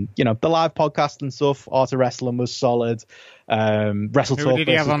 The live podcast and stuff, Art of Wrestling was solid. Wrestle Talk. Who did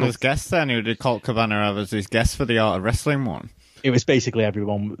he have on as guest then? Who did Colt Cabana have as his guest for the Art of Wrestling one? it was basically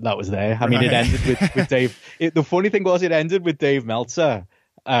everyone that was there. I mean, it ended with Dave. The funny thing was, it ended with Dave Meltzer.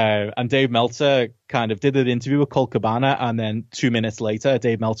 And Dave Meltzer kind of did an interview with Colt Cabana, and then 2 minutes later,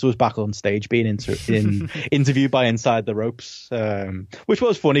 Dave Meltzer was back on stage being interviewed by Inside the Ropes, which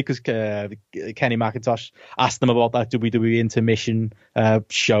was funny because Kenny McIntosh asked them about that WWE intermission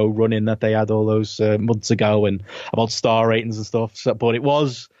show running that they had all those months ago, and about star ratings and stuff. So, but it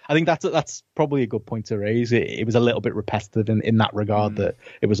was, I think that's probably a good point to raise. It was a little bit repetitive in that regard, that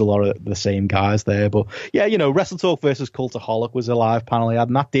it was a lot of the same guys there. But yeah, Wrestle Talk versus Cultaholic was a live panel he had,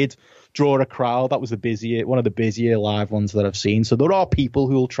 and that did draw a crowd. That was one of the busier live ones that I've seen. So there are people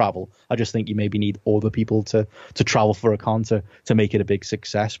who will travel. I just think you maybe need other people to travel for a con to make it a big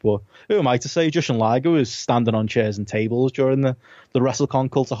success. But who am I to say? Jushin Liger was standing on chairs and tables during the WrestleCon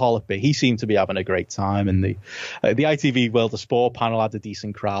Cultaholic bit. He seemed to be having a great time, and the ITV World of Sport panel had a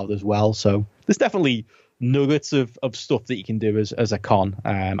decent crowd as well. So there's definitely nuggets of stuff that you can do as a con,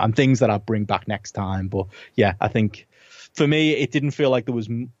 and things that I'll bring back next time. But yeah, I think for me, it didn't feel like there was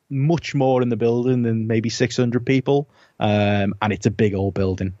much more in the building than maybe 600 people, and it's a big old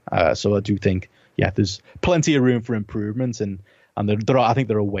building. So I do think, there's plenty of room for improvement, and I think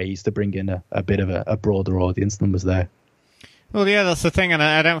there are ways to bring in a bit of a broader audience than was there. Well, yeah, that's the thing, and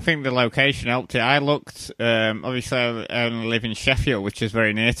I don't think the location helped it. I looked, obviously I only live in Sheffield, which is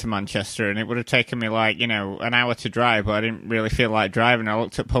very near to Manchester, and it would have taken me an hour to drive, but I didn't really feel like driving. I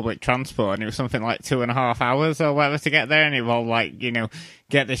looked at public transport, and it was something like 2.5 hours or whatever to get there, and it involved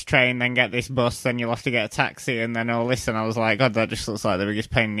get this train, then get this bus, then you'll have to get a taxi, and then all this, and I was like, God, that just looks like the biggest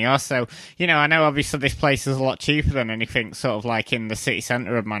pain in the arse. So, I know obviously this place is a lot cheaper than anything sort of like in the city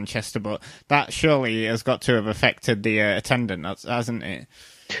centre of Manchester, but that surely has got to have affected the attendance, hasn't it?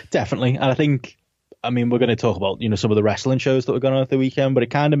 Definitely, and I think, we're going to talk about, some of the wrestling shows that were going on at the weekend, but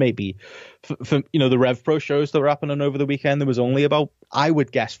it kind of maybe, for the Rev Pro shows that were happening over the weekend, there was only about, I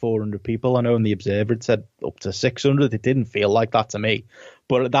would guess, 400 people. I know in the Observer it said up to 600. It didn't feel like that to me.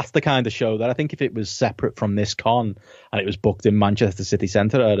 But that's the kind of show that I think if it was separate from this con and it was booked in Manchester City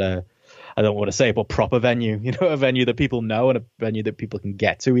Centre at I don't want to say it, but proper venue, a venue that people know and a venue that people can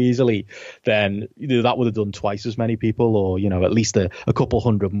get to easily, then that would have done twice as many people, or, at least a couple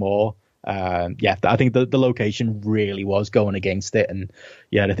hundred more. I think the location really was going against it. And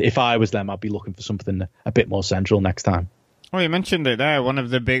yeah, if I was them, I'd be looking for something a bit more central next time. Well, you mentioned it there.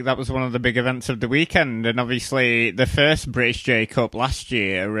 That was one of the big events of the weekend, and obviously the first British J Cup last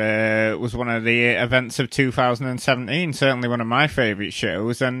year was one of the events of 2017. Certainly one of my favourite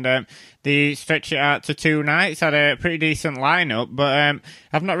shows, and they stretched it out to 2 nights. Had a pretty decent lineup, but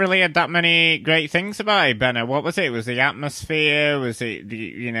I've not really had that many great things about it. Benno, what was it? Was the atmosphere? Was it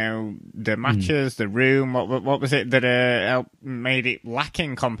the matches, the room? What was it that made it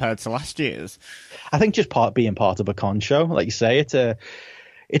lacking compared to last year's? I think just being part of a con show, like you say,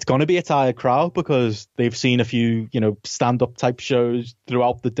 it's going to be a tired crowd because they've seen a few, stand-up type shows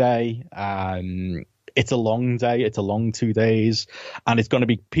throughout the day. It's a long day. It's a long 2 days. And it's going to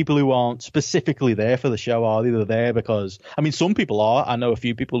be people who aren't specifically there for the show, are they? They're there because, some people are. I know a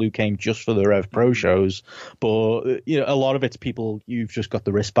few people who came just for the Rev Pro shows, but, a lot of it's people you've just got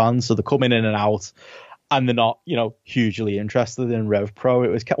the wristbands, so they're coming in and out. And they're not, hugely interested in Rev Pro. It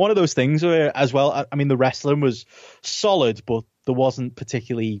was one of those things where, as well, the wrestling was solid, but there wasn't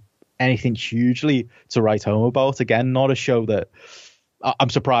particularly anything hugely to write home about. Again, not a show that, I'm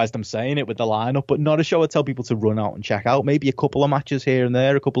surprised I'm saying it with the lineup, but not a show I'd tell people to run out and check out. Maybe a couple of matches here and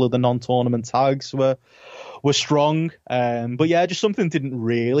there, a couple of the non-tournament tags were strong. But yeah, just something didn't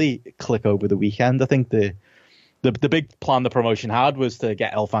really click over the weekend. I think the big plan the promotion had was to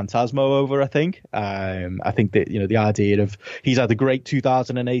get El Phantasmo over, I think. I think that, the idea of he's had a great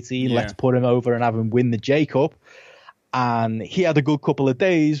 2018, let's put him over and have him win the J Cup. And he had a good couple of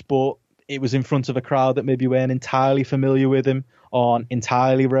days, but it was in front of a crowd that maybe weren't entirely familiar with him, on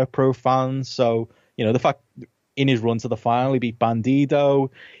entirely Rev Pro fans. So, the fact in his run to the final, he beat Bandido,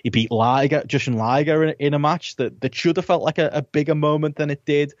 he beat Jushin Liger in a match that should have felt like a bigger moment than it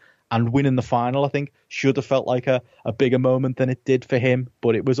did. And winning the final, I think, should have felt like a bigger moment than it did for him.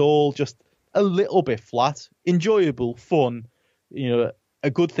 But it was all just a little bit flat. Enjoyable, fun, a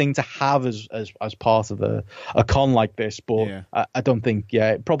good thing to have as part of a con like this. But I don't think,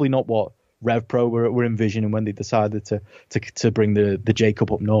 probably not what Rev Pro were envisioning when they decided to bring the J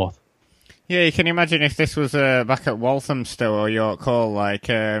Cup up north. Yeah, you can imagine if this was back at Walthamstow or York Hall, like,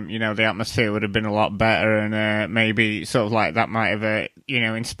 the atmosphere would have been a lot better, and maybe sort of like that might have,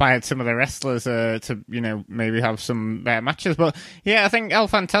 inspired some of the wrestlers to, maybe have some better matches. But yeah, I think El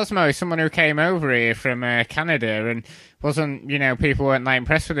Phantasmo is someone who came over here from Canada and wasn't, people weren't that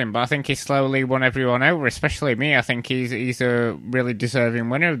impressed with him, but I think he slowly won everyone over, especially me. I think he's a really deserving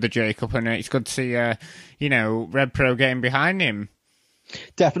winner of the J Cup, and it's good to see, Red Pro getting behind him.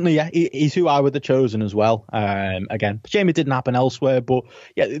 Definitely, yeah. He's who I would have chosen as well. Again, shame it didn't happen elsewhere, but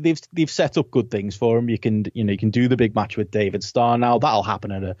yeah, they've set up good things for him. You can do the big match with David Starr now. That'll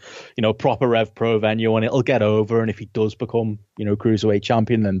happen at a proper Rev Pro venue, and it'll get over. And if he does become cruiserweight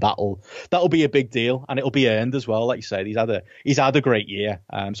champion, then that'll be a big deal, and it'll be earned as well. Like you said, he's had a great year,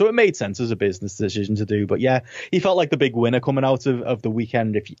 so it made sense as a business decision to do. But yeah, he felt like the big winner coming out of the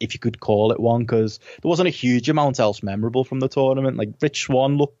weekend, if you could call it one, because there wasn't a huge amount else memorable from the tournament. Like Rich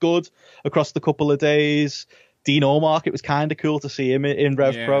Swann looked good across the couple of days. Dean Allmark, it was kind of cool to see him in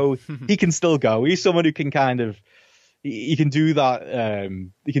Rev Pro. He can still go. He's someone who can kind of, he can do that.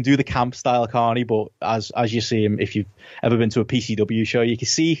 He can do the camp style, can't he? But as you see him, if you've ever been to a PCW show, you can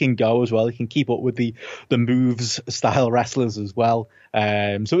see he can go as well. He can keep up with the moves style wrestlers as well. So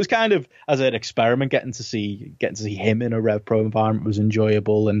it was kind of, as an experiment, getting to see him in a Rev Pro environment was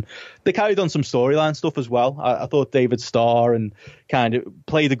enjoyable, and they carried on some storyline stuff as well. I thought David Starr and kind of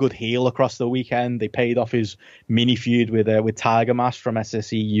played a good heel across the weekend. They paid off his mini feud with Tiger Mask from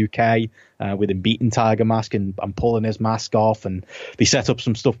SSE UK, with him beating Tiger Mask and pulling his mask off, and they set up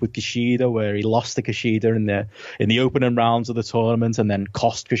some stuff with Kushida where he lost to Kushida in the opening rounds of the tournament, and then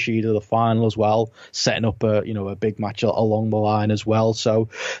cost Kushida the final as well, setting up a big match along the line as well. So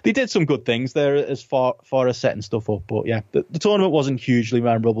they did some good things there as far as setting stuff up. But yeah, the tournament wasn't hugely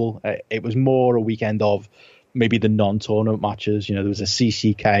memorable. It was more a weekend of maybe the non-tournament matches. There was a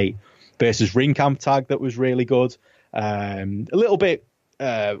CCK versus Ring Camp tag that was really good. A little bit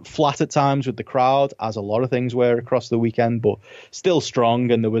flat at times with the crowd, as a lot of things were across the weekend, but still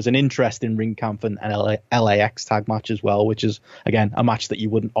strong. And there was an interesting Ring Camp and LAX tag match as well, which is, again, a match that you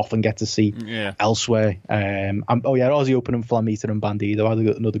wouldn't often get to see elsewhere. Aussie Open and Flamita and Bandido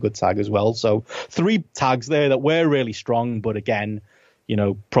had another good tag as well. So 3 tags there that were really strong, but again,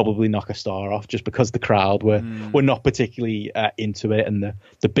 probably knock a star off just because the crowd were not particularly into it, and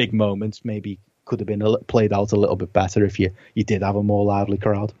the big moments maybe could have been played out a little bit better if you did have a more lively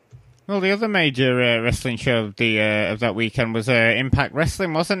crowd. Well, the other major wrestling show of that weekend was Impact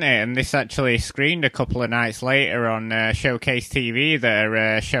Wrestling, wasn't it? And this actually screened a couple of nights later on Showcase TV.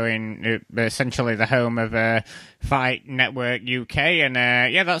 They're showing essentially the home of Fight Network UK, and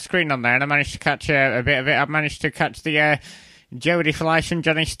that screened on there, and I managed to catch a bit of it. I managed to catch the Jody Fleisch and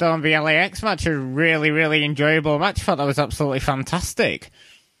Johnny Storm v LAX match, a really, really enjoyable match. I thought that was absolutely fantastic.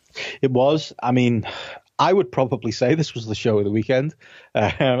 It was. I mean, I would probably say this was the show of the weekend.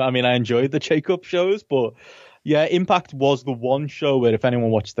 I enjoyed the J-Cup shows, but yeah, Impact was the one show where if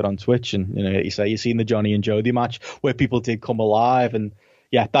anyone watched it on Twitch and, you've seen the Johnny and Jody match where people did come alive, and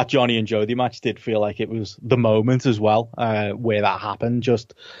yeah, that Johnny and Jody match did feel like it was the moment as well, where that happened.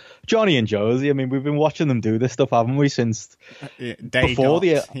 Just Johnny and Jody, I mean, we've been watching them do this stuff, haven't we, since before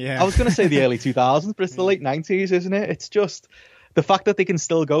I was going to say the early 2000s, but it's the late 90s, isn't it? It's just the fact that they can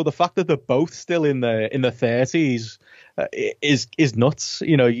still go, the fact that they're both still in the 30s is nuts.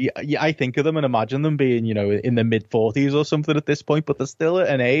 I think of them and imagine them being, in the mid 40s or something at this point, but they're still at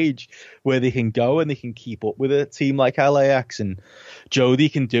an age where they can go and they can keep up with a team like LAX, and Jody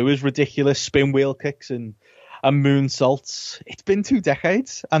can do his ridiculous spin wheel kicks and moonsaults. It's been 2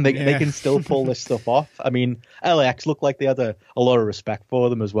 decades and they can still pull this stuff off. I mean, LAX looked like they had a lot of respect for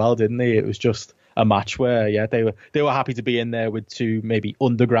them as well, didn't they? It was just a match where they were happy to be in there with 2 maybe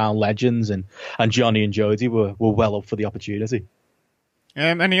underground legends, and Johnny and Jody were well up for the opportunity.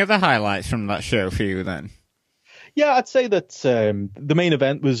 Any other highlights from that show for you then? Yeah, I'd say that the main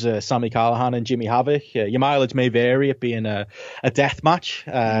event was Sami Callihan and Jimmy Havoc. Your mileage may vary, it being a death match,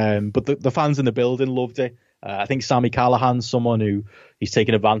 but the fans in the building loved it. I think Sami Callihan's someone who he's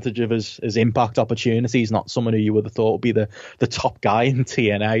taken advantage of his Impact opportunities, not someone who you would have thought would be the top guy in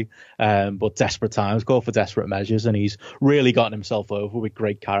TNA. But desperate times call for desperate measures, and he's really gotten himself over with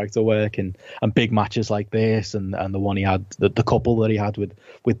great character work and big matches like this, and the one he had, the couple that he had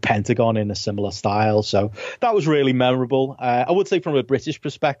with Pentagon in a similar style. So that was really memorable. I would say from a British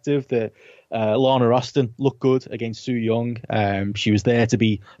perspective that Lana Austin looked good against Su Yung. She was there to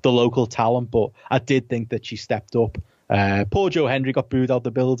be the local talent, but I did think that she stepped up. Poor Joe Hendry got booed out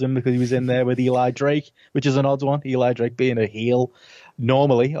the building because he was in there with Eli Drake, which is an odd one. Eli Drake being a heel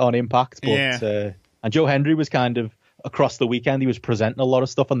normally on Impact, but and Joe Hendry was kind of across the weekend. He was presenting a lot of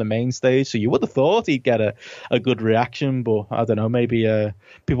stuff on the main stage, so you would have thought he'd get a good reaction. But I don't know, maybe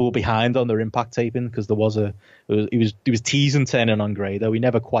people were behind on their Impact taping because he was teasing turning on Grado. He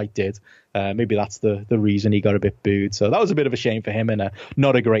never quite did. Maybe that's the reason he got a bit booed. So that was a bit of a shame for him and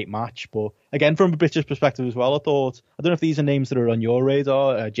not a great match. But again, from a British perspective as well, I don't know if these are names that are on your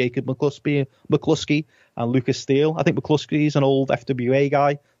radar. Jacob McCluskey and Lucas Steele. I think McCluskey's an old FWA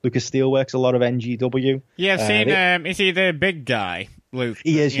guy. Lucas Steele works a lot of NGW. Yeah, I've seen is he the big guy, Luke?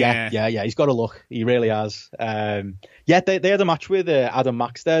 He is, yeah. He's got a look. He really has. They had a match with Adam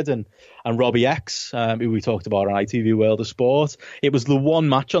Maxted and Robbie X, who we talked about on ITV World of Sport. It was the one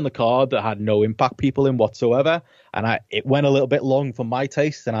match on the card that had no Impact people in whatsoever, and it went a little bit long for my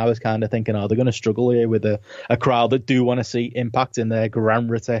taste, and I was kind of thinking, they're going to struggle here with a crowd that do want to see Impact in their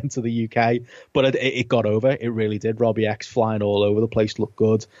grand return to the UK, but it got over. It really did. Robbie X flying all over the place looked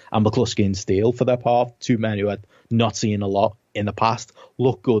good, and McCluskey and Steele, for their part, two men who had not seen a lot in the past,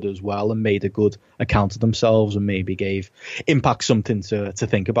 looked good as well and made a good account of themselves and maybe gave Impact something to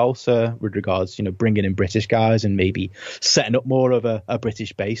think about with regards, bringing in British guys and maybe setting up more of a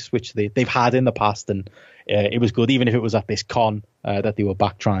British base, which they've had in the past. And it was good, even if it was at this con that they were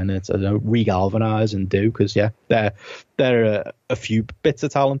back trying to re-galvanise and do, because there are a few bits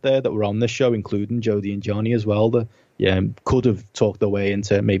of talent there that were on this show, including Jody and Johnny as well, that could have talked their way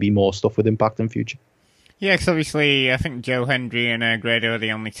into maybe more stuff with Impact in future. Yeah, because obviously I think Joe Hendry and Grado are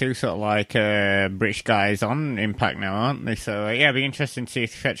the only two sort of like British guys on Impact now, aren't they? So it'd be interesting to see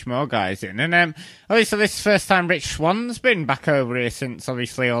if they fetch more guys in. And obviously this is the first time Rich Swann's been back over here since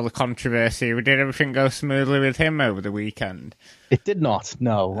obviously all the controversy. Did everything go smoothly with him over the weekend? It did not,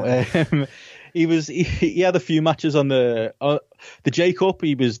 no. He had a few matches on the J Cup.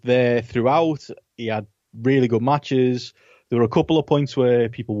 He was there throughout. He had really good matches. There were a couple of points where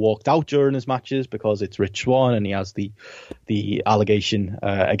people walked out during his matches because it's Rich Swann and he has the allegation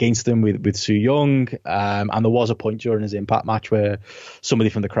against him with Su Yung. And there was a point during his Impact match where somebody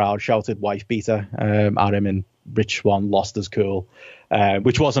from the crowd shouted wife beater at him, and Rich Swann lost his cool,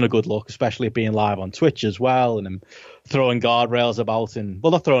 which wasn't a good look, especially being live on Twitch as well, and him throwing guardrails about, and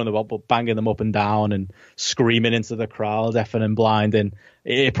well, not throwing them up, but banging them up and down and screaming into the crowd, effing and blinding.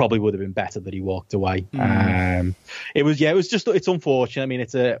 It probably would have been better that he walked away. It's unfortunate. I mean,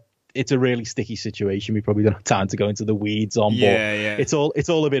 it's a really sticky situation. We probably don't have time to go into the weeds on, but it's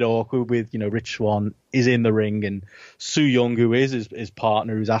all a bit awkward with, Rich Swann is in the ring and Su Yung, who is his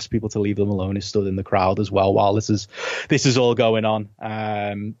partner, who's asked people to leave them alone, is stood in the crowd as well while this is all going on.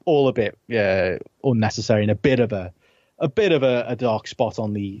 All a bit unnecessary and a bit of a dark spot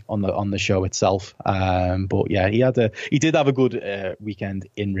on the show itself. But yeah, he did have a good weekend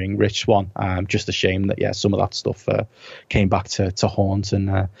in ring, Rich Swann. Just a shame that some of that stuff came back to haunt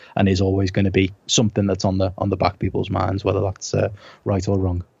and is always going to be something that's on the back of people's minds, whether that's right or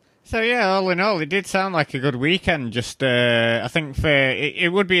wrong. So all in all, it did sound like a good weekend. Just, I think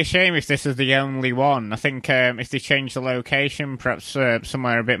it would be a shame if this was the only one. I think if they changed the location, perhaps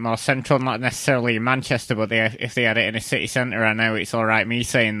somewhere a bit more central, not necessarily in Manchester, but if they had it in a city centre. I know it's all right me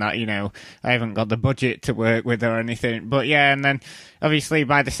saying that, I haven't got the budget to work with or anything. But and then obviously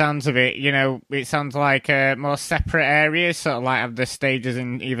by the sounds of it, it sounds like more separate areas, sort of like have the stages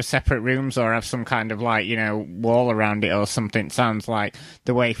in either separate rooms or have some kind of wall around it or something. Sounds like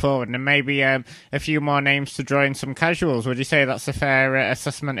the way forward. And maybe a few more names to draw in some casuals. Would you say that's a fair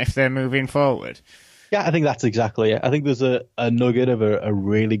assessment if they're moving forward? Yeah, I think that's exactly it. I think there's a nugget of a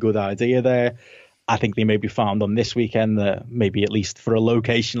really good idea there. I think they may be found on this weekend that maybe at least for a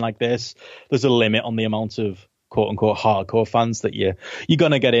location like this, there's a limit on the amount of quote-unquote hardcore fans that you're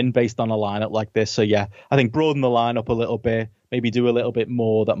going to get in based on a lineup like this. So I think broaden the lineup a little bit, maybe do a little bit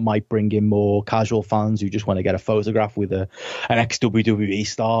more that might bring in more casual fans who just want to get a photograph with an ex-WWE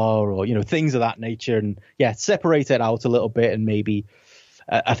star or, things of that nature. And separate it out a little bit. And maybe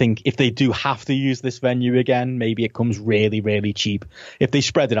I think if they do have to use this venue again, maybe it comes really, really cheap. If they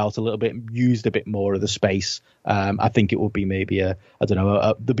spread it out a little bit, used a bit more of the space, I think it would be maybe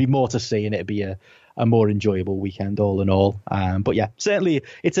there'd be more to see and it'd be a more enjoyable weekend all in all. But certainly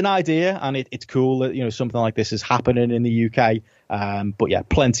it's an idea and it's cool that, something like this is happening in the UK. But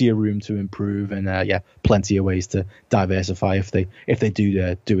plenty of room to improve and plenty of ways to diversify if they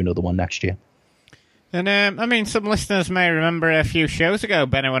do another one next year. And some listeners may remember a few shows ago,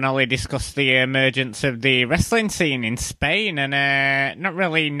 Benno and Ollie discussed the emergence of the wrestling scene in Spain, and not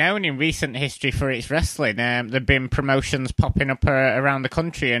really known in recent history for its wrestling. There've been promotions popping up around the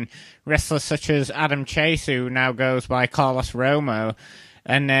country, and wrestlers such as Adam Chase, who now goes by Carlos Romo,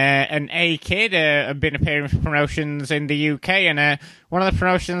 and A-Kid have been appearing for promotions in the UK, and one of the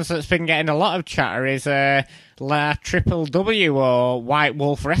promotions that's been getting a lot of chatter is La Triple W, or White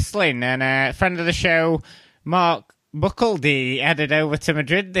Wolf Wrestling, and a friend of the show, Mark Buckledy, headed over to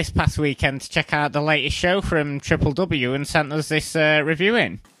Madrid this past weekend to check out the latest show from Triple W and sent us this review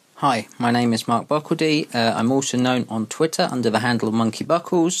in. Hi, my name is Mark Buckledy. I'm also known on Twitter under the handle of Monkey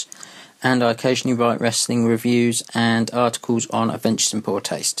Buckles, and I occasionally write wrestling reviews and articles on Adventures in Poor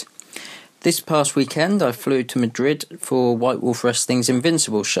Taste. This past weekend I flew to Madrid for White Wolf Wrestling's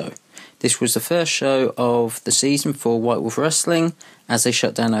Invincible show. This was the first show of the season for White Wolf Wrestling as they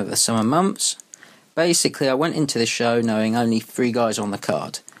shut down over the summer months. Basically, I went into the show knowing only 3 guys on the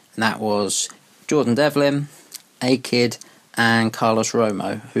card, and that was Jordan Devlin, A-Kid, and Carlos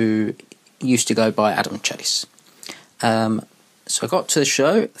Romo, who used to go by Adam Chase. So I got to the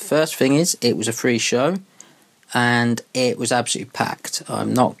show. The first thing is, it was a free show, and it was absolutely packed.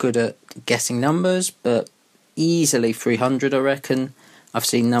 I'm not good at guessing numbers, but easily 300, I reckon. I've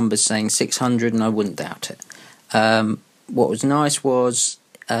seen numbers saying 600, and I wouldn't doubt it. What was nice was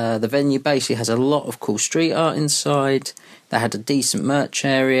the venue basically has a lot of cool street art inside. They had a decent merch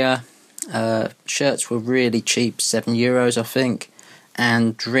area. Shirts were really cheap, €7, I think.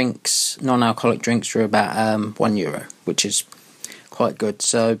 And drinks, non-alcoholic drinks, were about €1, which is quite good.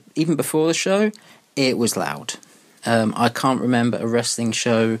 So even before the show, it was loud. I can't remember a wrestling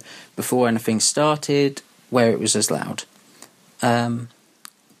show before anything started where it was as loud.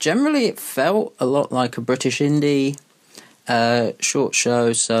 Generally, it felt a lot like a British indie short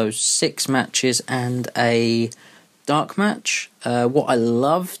show, so 6 matches and a dark match. What I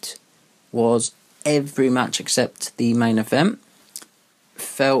loved was every match except the main event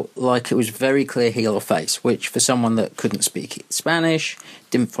felt like it was very clear heel or face, which for someone that couldn't speak Spanish,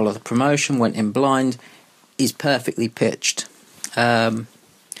 didn't follow the promotion, went in blind, is perfectly pitched. Some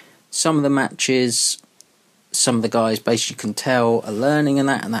of the matches, some of the guys basically can tell are learning and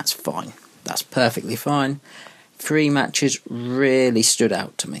that's fine. That's perfectly fine. 3 matches really stood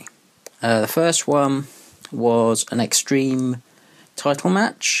out to me. The first one was an Extreme title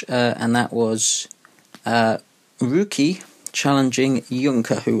match, and that was Rookie challenging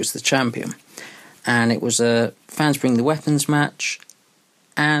Junker, who was the champion. And it was a fans bring the weapons match,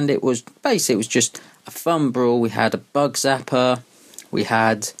 and it was just a fun brawl. We had a bug zapper, we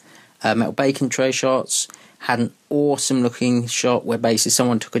had metal bacon tray shots, had an awesome looking shot where basically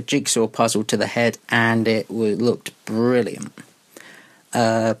someone took a jigsaw puzzle to the head and it looked brilliant.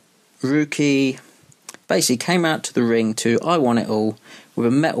 Rookie basically came out to the ring to I Want It All with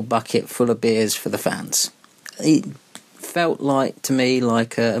a metal bucket full of beers for the fans. It felt like, to me,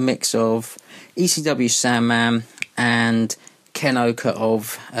 like a mix of ECW Sandman and Ken Oka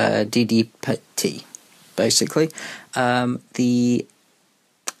of DDP, basically. It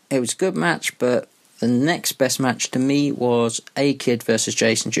was a good match, but the next best match to me was A-Kid versus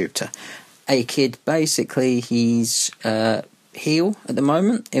Jason Jupiter. A-Kid, basically, he's heel at the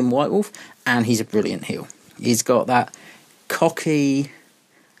moment in White Wolf, and he's a brilliant heel. He's got that cocky,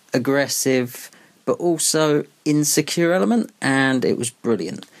 aggressive, but also insecure element, and it was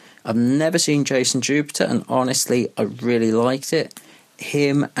brilliant. I've never seen Jason Jupiter, and honestly, I really liked it.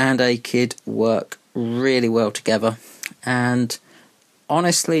 Him and A-Kid work really well together, and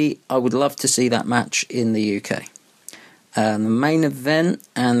honestly, I would love to see that match in the UK. The main event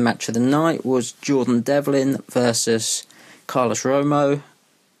and match of the night was Jordan Devlin versus Carlos Romo.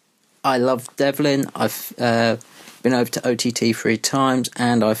 I love Devlin. I've been over to OTT 3 times,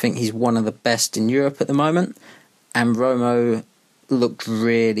 and I think he's one of the best in Europe at the moment. And Romo looked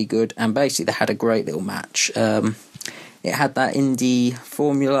really good, and basically they had a great little match. It had that indie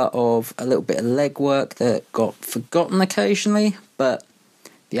formula of a little bit of leg work that got forgotten occasionally, but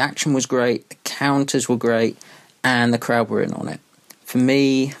the action was great, the counters were great, and the crowd were in on it. For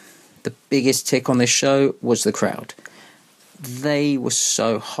me, the biggest tick on this show was the crowd. They were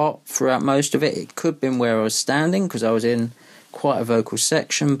so hot throughout most of it. It could have been where I was standing because I was in quite a vocal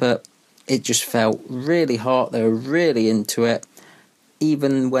section, but it just felt really hot. They were really into it.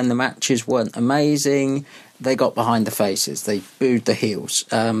 Even when the matches weren't amazing, they got behind the faces. They booed the heels.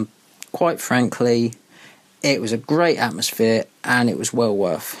 Quite frankly, it was a great atmosphere, and it was well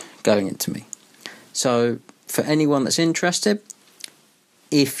worth going into me. So, for anyone that's interested,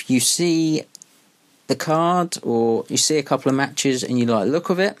 if you see the card or you see a couple of matches and you like the look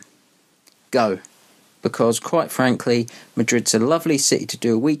of it, go. Because, quite frankly, Madrid's a lovely city to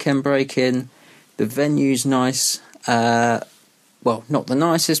do a weekend break in. The venue's nice. Well, not the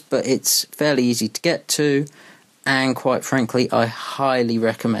nicest, but it's fairly easy to get to. And, quite frankly, I highly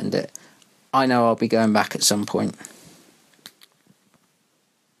recommend it. I know I'll be going back at some point.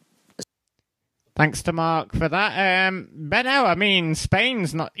 Thanks to Mark for that. Benno, I mean,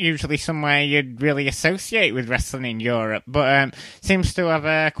 Spain's not usually somewhere you'd really associate with wrestling in Europe, but seems to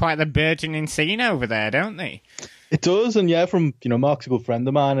have quite the burgeoning scene over there, don't they? It does, and yeah, from Mark's a good friend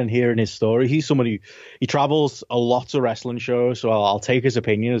of mine, and hearing his story, he's someone who he travels a lot to wrestling shows, so I'll take his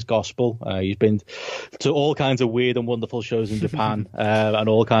opinion as gospel. He's been to all kinds of weird and wonderful shows in Japan and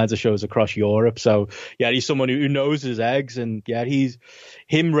all kinds of shows across Europe. So yeah, he's someone who knows his eggs, and yeah,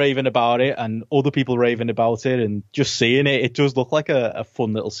 him raving about it and other people raving about it, and just seeing it, it does look like a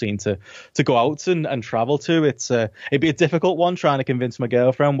fun little scene to go out and travel to. It'd be a difficult one trying to convince my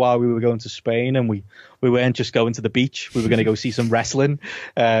girlfriend why we were going to Spain and we weren't just going to the beach. We were going to go see some wrestling.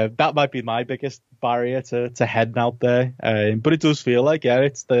 That might be my biggest barrier to heading out there. But it does feel like, yeah,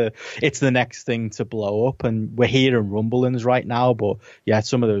 it's the next thing to blow up. And we're hearing rumblings right now. But yeah,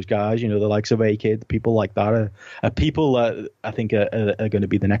 some of those guys, the likes of A-Kid, people like that are people that I think are going to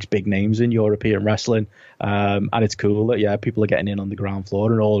be the next big names in European wrestling. And it's cool that, yeah, people are getting in on the ground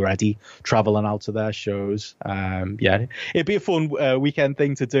floor and already traveling out to their shows. Yeah, it'd be a fun weekend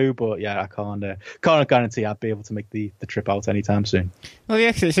thing to do. But yeah, I can't guarantee I'd be able to make the trip out anytime soon. Well,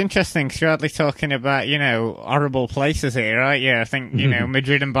 yeah, 'cause it's interesting because you're hardly talking about, horrible places here, right? Yeah, I think,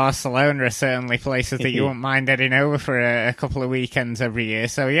 Madrid and Barcelona are certainly places that you wouldn't mind heading over for a couple of weekends every year.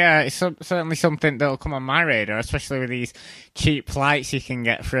 So, yeah, it's certainly something that'll come on my radar, especially with these cheap flights you can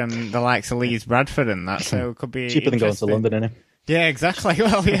get from the likes of Leeds, Bradford and that. So it could be cheaper than going to London, isn't it? Yeah, exactly.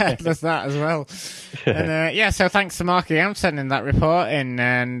 Well, yeah, there's that as well. And yeah, so thanks to Mark again for sending that report in.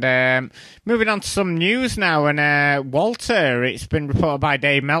 And moving on to some news now. And Walter, it's been reported by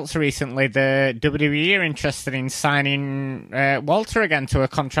Dave Meltzer recently, the WWE are interested in signing Walter again to a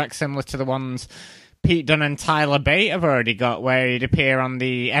contract similar to the ones Pete Dunne and Tyler Bate have already got, where he'd appear on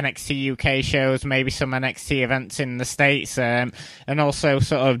the NXT UK shows, maybe some NXT events in the States, and also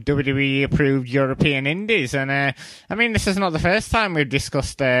sort of WWE-approved European indies. And, I mean, this is not the first time we've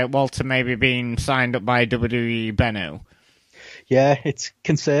discussed Walter maybe being signed up by WWE, Benno. Yeah, it's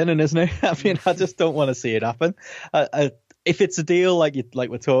concerning, isn't it? I mean, I just don't want to see it happen. If it's a deal like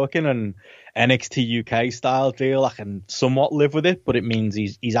we're talking, an NXT UK style deal, I can somewhat live with it, but it means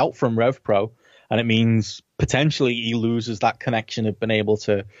he's out from Rev Pro. And it means potentially he loses that connection of being able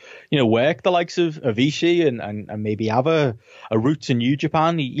to, work the likes of Ishii and maybe have a route to New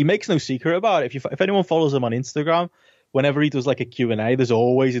Japan. He makes no secret about it. If anyone follows him on Instagram, whenever he does like a Q&A, there's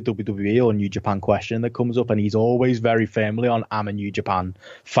always a WWE or New Japan question that comes up, and he's always very firmly on, I'm a New Japan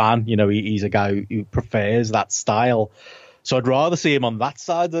fan. He's a guy who prefers that style. So I'd rather see him on that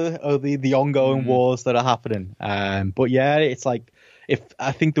side of the ongoing wars that are happening. But yeah, it's like,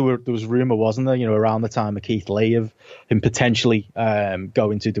 I think there was rumor, wasn't there, around the time of Keith Lee of him potentially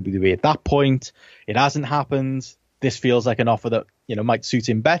going to WWE at that point. It hasn't happened. This feels like an offer that, might suit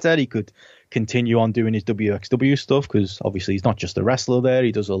him better. He could continue on doing his WXW stuff because obviously he's not just a wrestler there.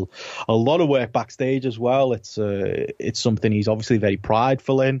 He does a lot of work backstage as well. It's something he's obviously very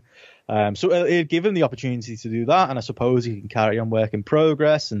prideful in. So it'd give him the opportunity to do that. And I suppose he can carry on work in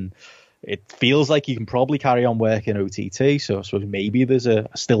Progress, and it feels like he can probably carry on working OTT, so I suppose maybe there's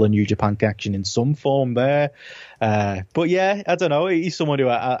still a New Japan connection in some form there. But yeah, I don't know. He's someone who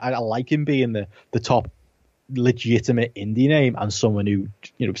I like him being the top legitimate indie name, and someone who,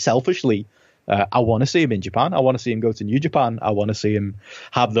 selfishly, I want to see him in Japan. I want to see him go to New Japan. I want to see him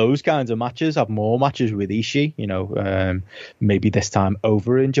have those kinds of matches, have more matches with Ishii, maybe this time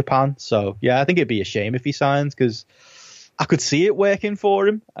over in Japan. So yeah, I think it'd be a shame if he signs, because I could see it working for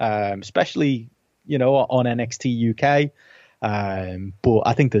him, especially, on NXT UK. But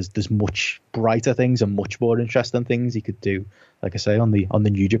I think there's much brighter things and much more interesting things he could do, like I say, on the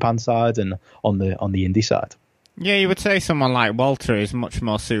New Japan side and on the indie side. Yeah, you would say someone like Walter is much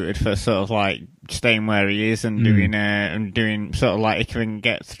more suited for sort of like staying where he is and doing sort of like if he can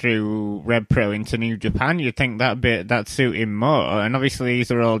get through Red Pro into New Japan, you'd think that'd suit him more. And obviously these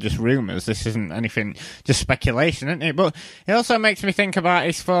are all just rumours. This isn't anything, just speculation, isn't it? But it also makes me think about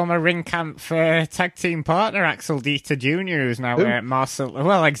his former ring camp tag team partner Axel Dieter Jr., who's now Marcel.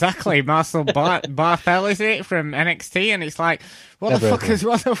 Well, exactly, Marcel Barthel, is it, from NXT? And it's like, what the fuck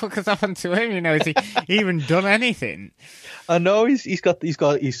has happened to him? Has he even done anything? I know he's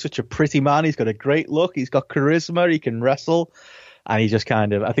such a pretty man. He's got a great look. He's got charisma. He can wrestle, and he just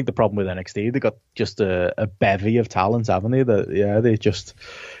kind of. I think the problem with NXT, they've got just a bevy of talent, haven't they?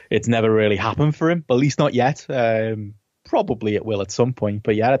 It's never really happened for him, but at least not yet. Probably it will at some point,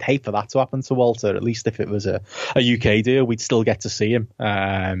 but yeah, I'd hate for that to happen to Walter. At least if it was a UK deal, we'd still get to see him.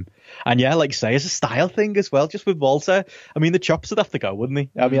 And yeah, like you say, it's a style thing as well. Just with Walter, I mean, the chops would have to go, wouldn't he?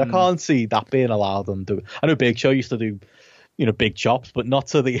 I mean, I can't see that being allowed. I know Big Show used to do, big chops, but not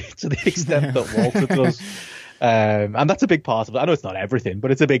to the extent that Walter does. And that's a big part of it. I know it's not everything,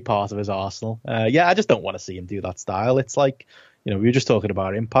 but it's a big part of his arsenal. I just don't want to see him do that style. It's like, we were just talking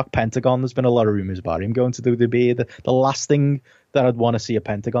about Impact, Pentagon. There's been a lot of rumors about him going to WWE. The last thing that I'd want to see a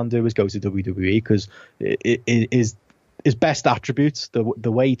Pentagon do is go to WWE, because his best attributes,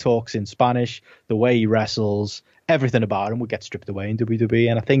 the way he talks in Spanish, the way he wrestles, everything about him would get stripped away in WWE.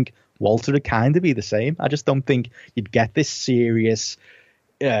 And I think Walter would kind of be the same. I just don't think you'd get this serious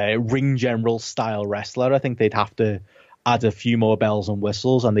ring general style wrestler. I think they'd have to add a few more bells and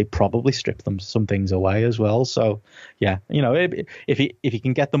whistles, and they'd probably strip them some things away as well. So if he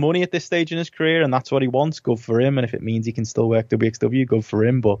can get the money at this stage in his career and that's what he wants, good for him. And if it means he can still work WXW, good for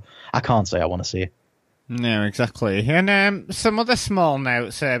him. But I can't say I want to see it. No, exactly. And some other small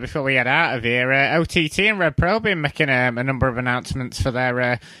notes before we get out of here. OTT and Red Pro have been making a number of announcements for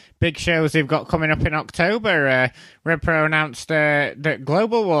their big shows they've got coming up in October. Red Pro announced that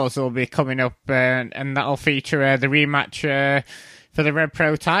Global Wars will be coming up, and that'll feature the rematch for the Red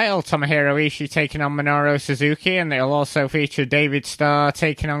Pro title, Tomohiro Ishii taking on Minoru Suzuki, and it'll also feature David Starr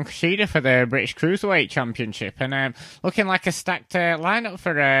taking on Kushida for the British Cruiserweight Championship. And looking like a stacked lineup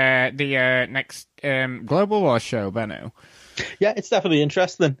for the next Global Wars show, Benno. Yeah, it's definitely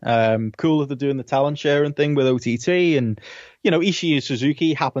interesting. Cool that they're doing the talent sharing thing with OTT, and Ishii and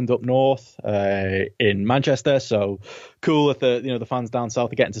Suzuki happened up north in Manchester, so cool that the fans down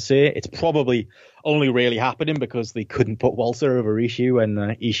south are getting to see it. It's probably only really happening because they couldn't put Walter over Ishii when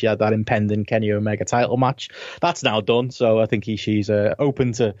Ishii had that impending Kenny Omega title match. That's now done, so I think Ishii's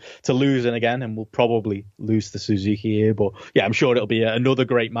open to losing again, and will probably lose to Suzuki here. But yeah, I'm sure it'll be another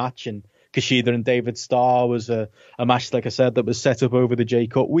great match. And Kushida and David Starr was a match, like I said, that was set up over the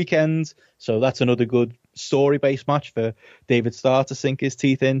J-Cup weekend. So that's another good story-based match for David Starr to sink his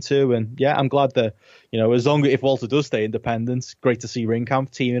teeth into. And yeah, I'm glad that, if Walter does stay independent, great to see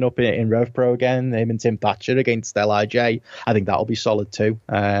Ringkampf teaming up in Rev Pro again, him and Tim Thatcher against LIJ. I think that'll be solid too.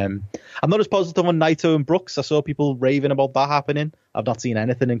 I'm not as positive on Naito and Brooks. I saw people raving about that happening. I've not seen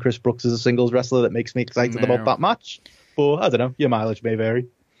anything in Chris Brooks as a singles wrestler that makes me excited about that match. But I don't know, your mileage may vary.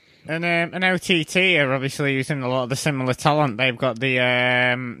 And OTT are obviously using a lot of the similar talent. They've got the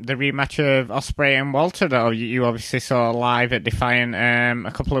rematch of Ospreay and Walter that you obviously saw live at Defiant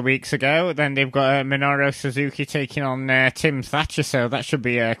a couple of weeks ago. Then they've got Minoru Suzuki taking on Tim Thatcher, so that should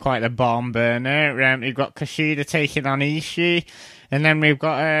be quite a barn burner. You've got Kushida taking on Ishii, and then we've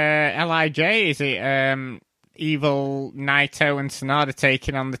got LIJ. Is it Evil, Naito and Sonata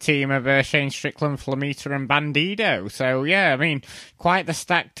taking on the team of Shane Strickland, Flamita and Bandido. So, yeah, I mean, quite the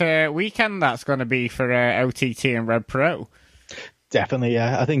stacked weekend that's going to be for OTT and Red Pro. Definitely,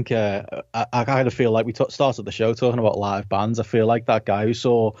 yeah. I think I kind of feel like we started the show talking about live bands. I feel like that guy who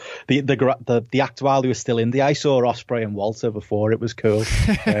saw the act while he was still in I saw Ospreay and Walter before. It was cool.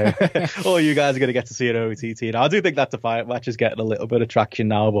 Oh, you guys are going to get to see an OTT now. I do think that Defiant match is getting a little bit of traction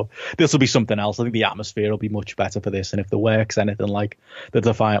now, but this will be something else. I think the atmosphere will be much better for this, and if the work's anything like the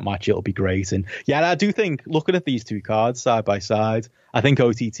Defiant match, it'll be great. And yeah, I do think, looking at these two cards side by side, I think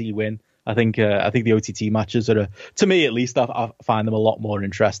OTT win. I think the OTT matches are, to me at least, I find them a lot more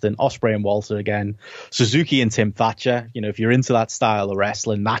interesting. Ospreay and Walter again, Suzuki and Tim Thatcher. If you're into that style of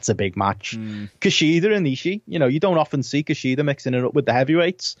wrestling, that's a big match. Kushida and Ishii. You don't often see Kushida mixing it up with the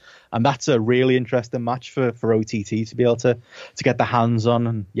heavyweights, and that's a really interesting match for OTT to be able to get the hands on.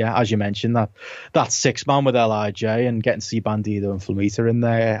 And yeah, as you mentioned, that 6-man with LIJ and getting to see Bandido and Flamita in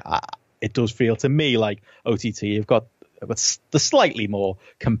there, it does feel to me like OTT have got the slightly more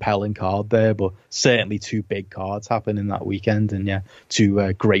compelling card there, but certainly two big cards happening that weekend, and yeah,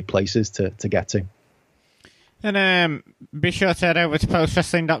 two great places to get to. And be sure to head over to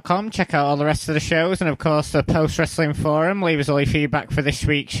postwrestling.com, check out all the rest of the shows, and of course the Post Wrestling Forum. Leave us all your feedback for this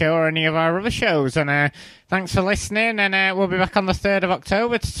week's show or any of our other shows. And thanks for listening, and we'll be back on the 3rd of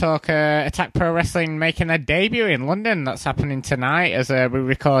October to talk Attack Pro Wrestling making their debut in London. That's happening tonight as we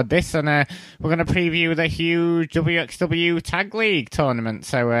record this, and we're going to preview the huge WXW Tag League tournament.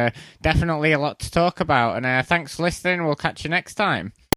 So definitely a lot to talk about, and thanks for listening. We'll catch you next time.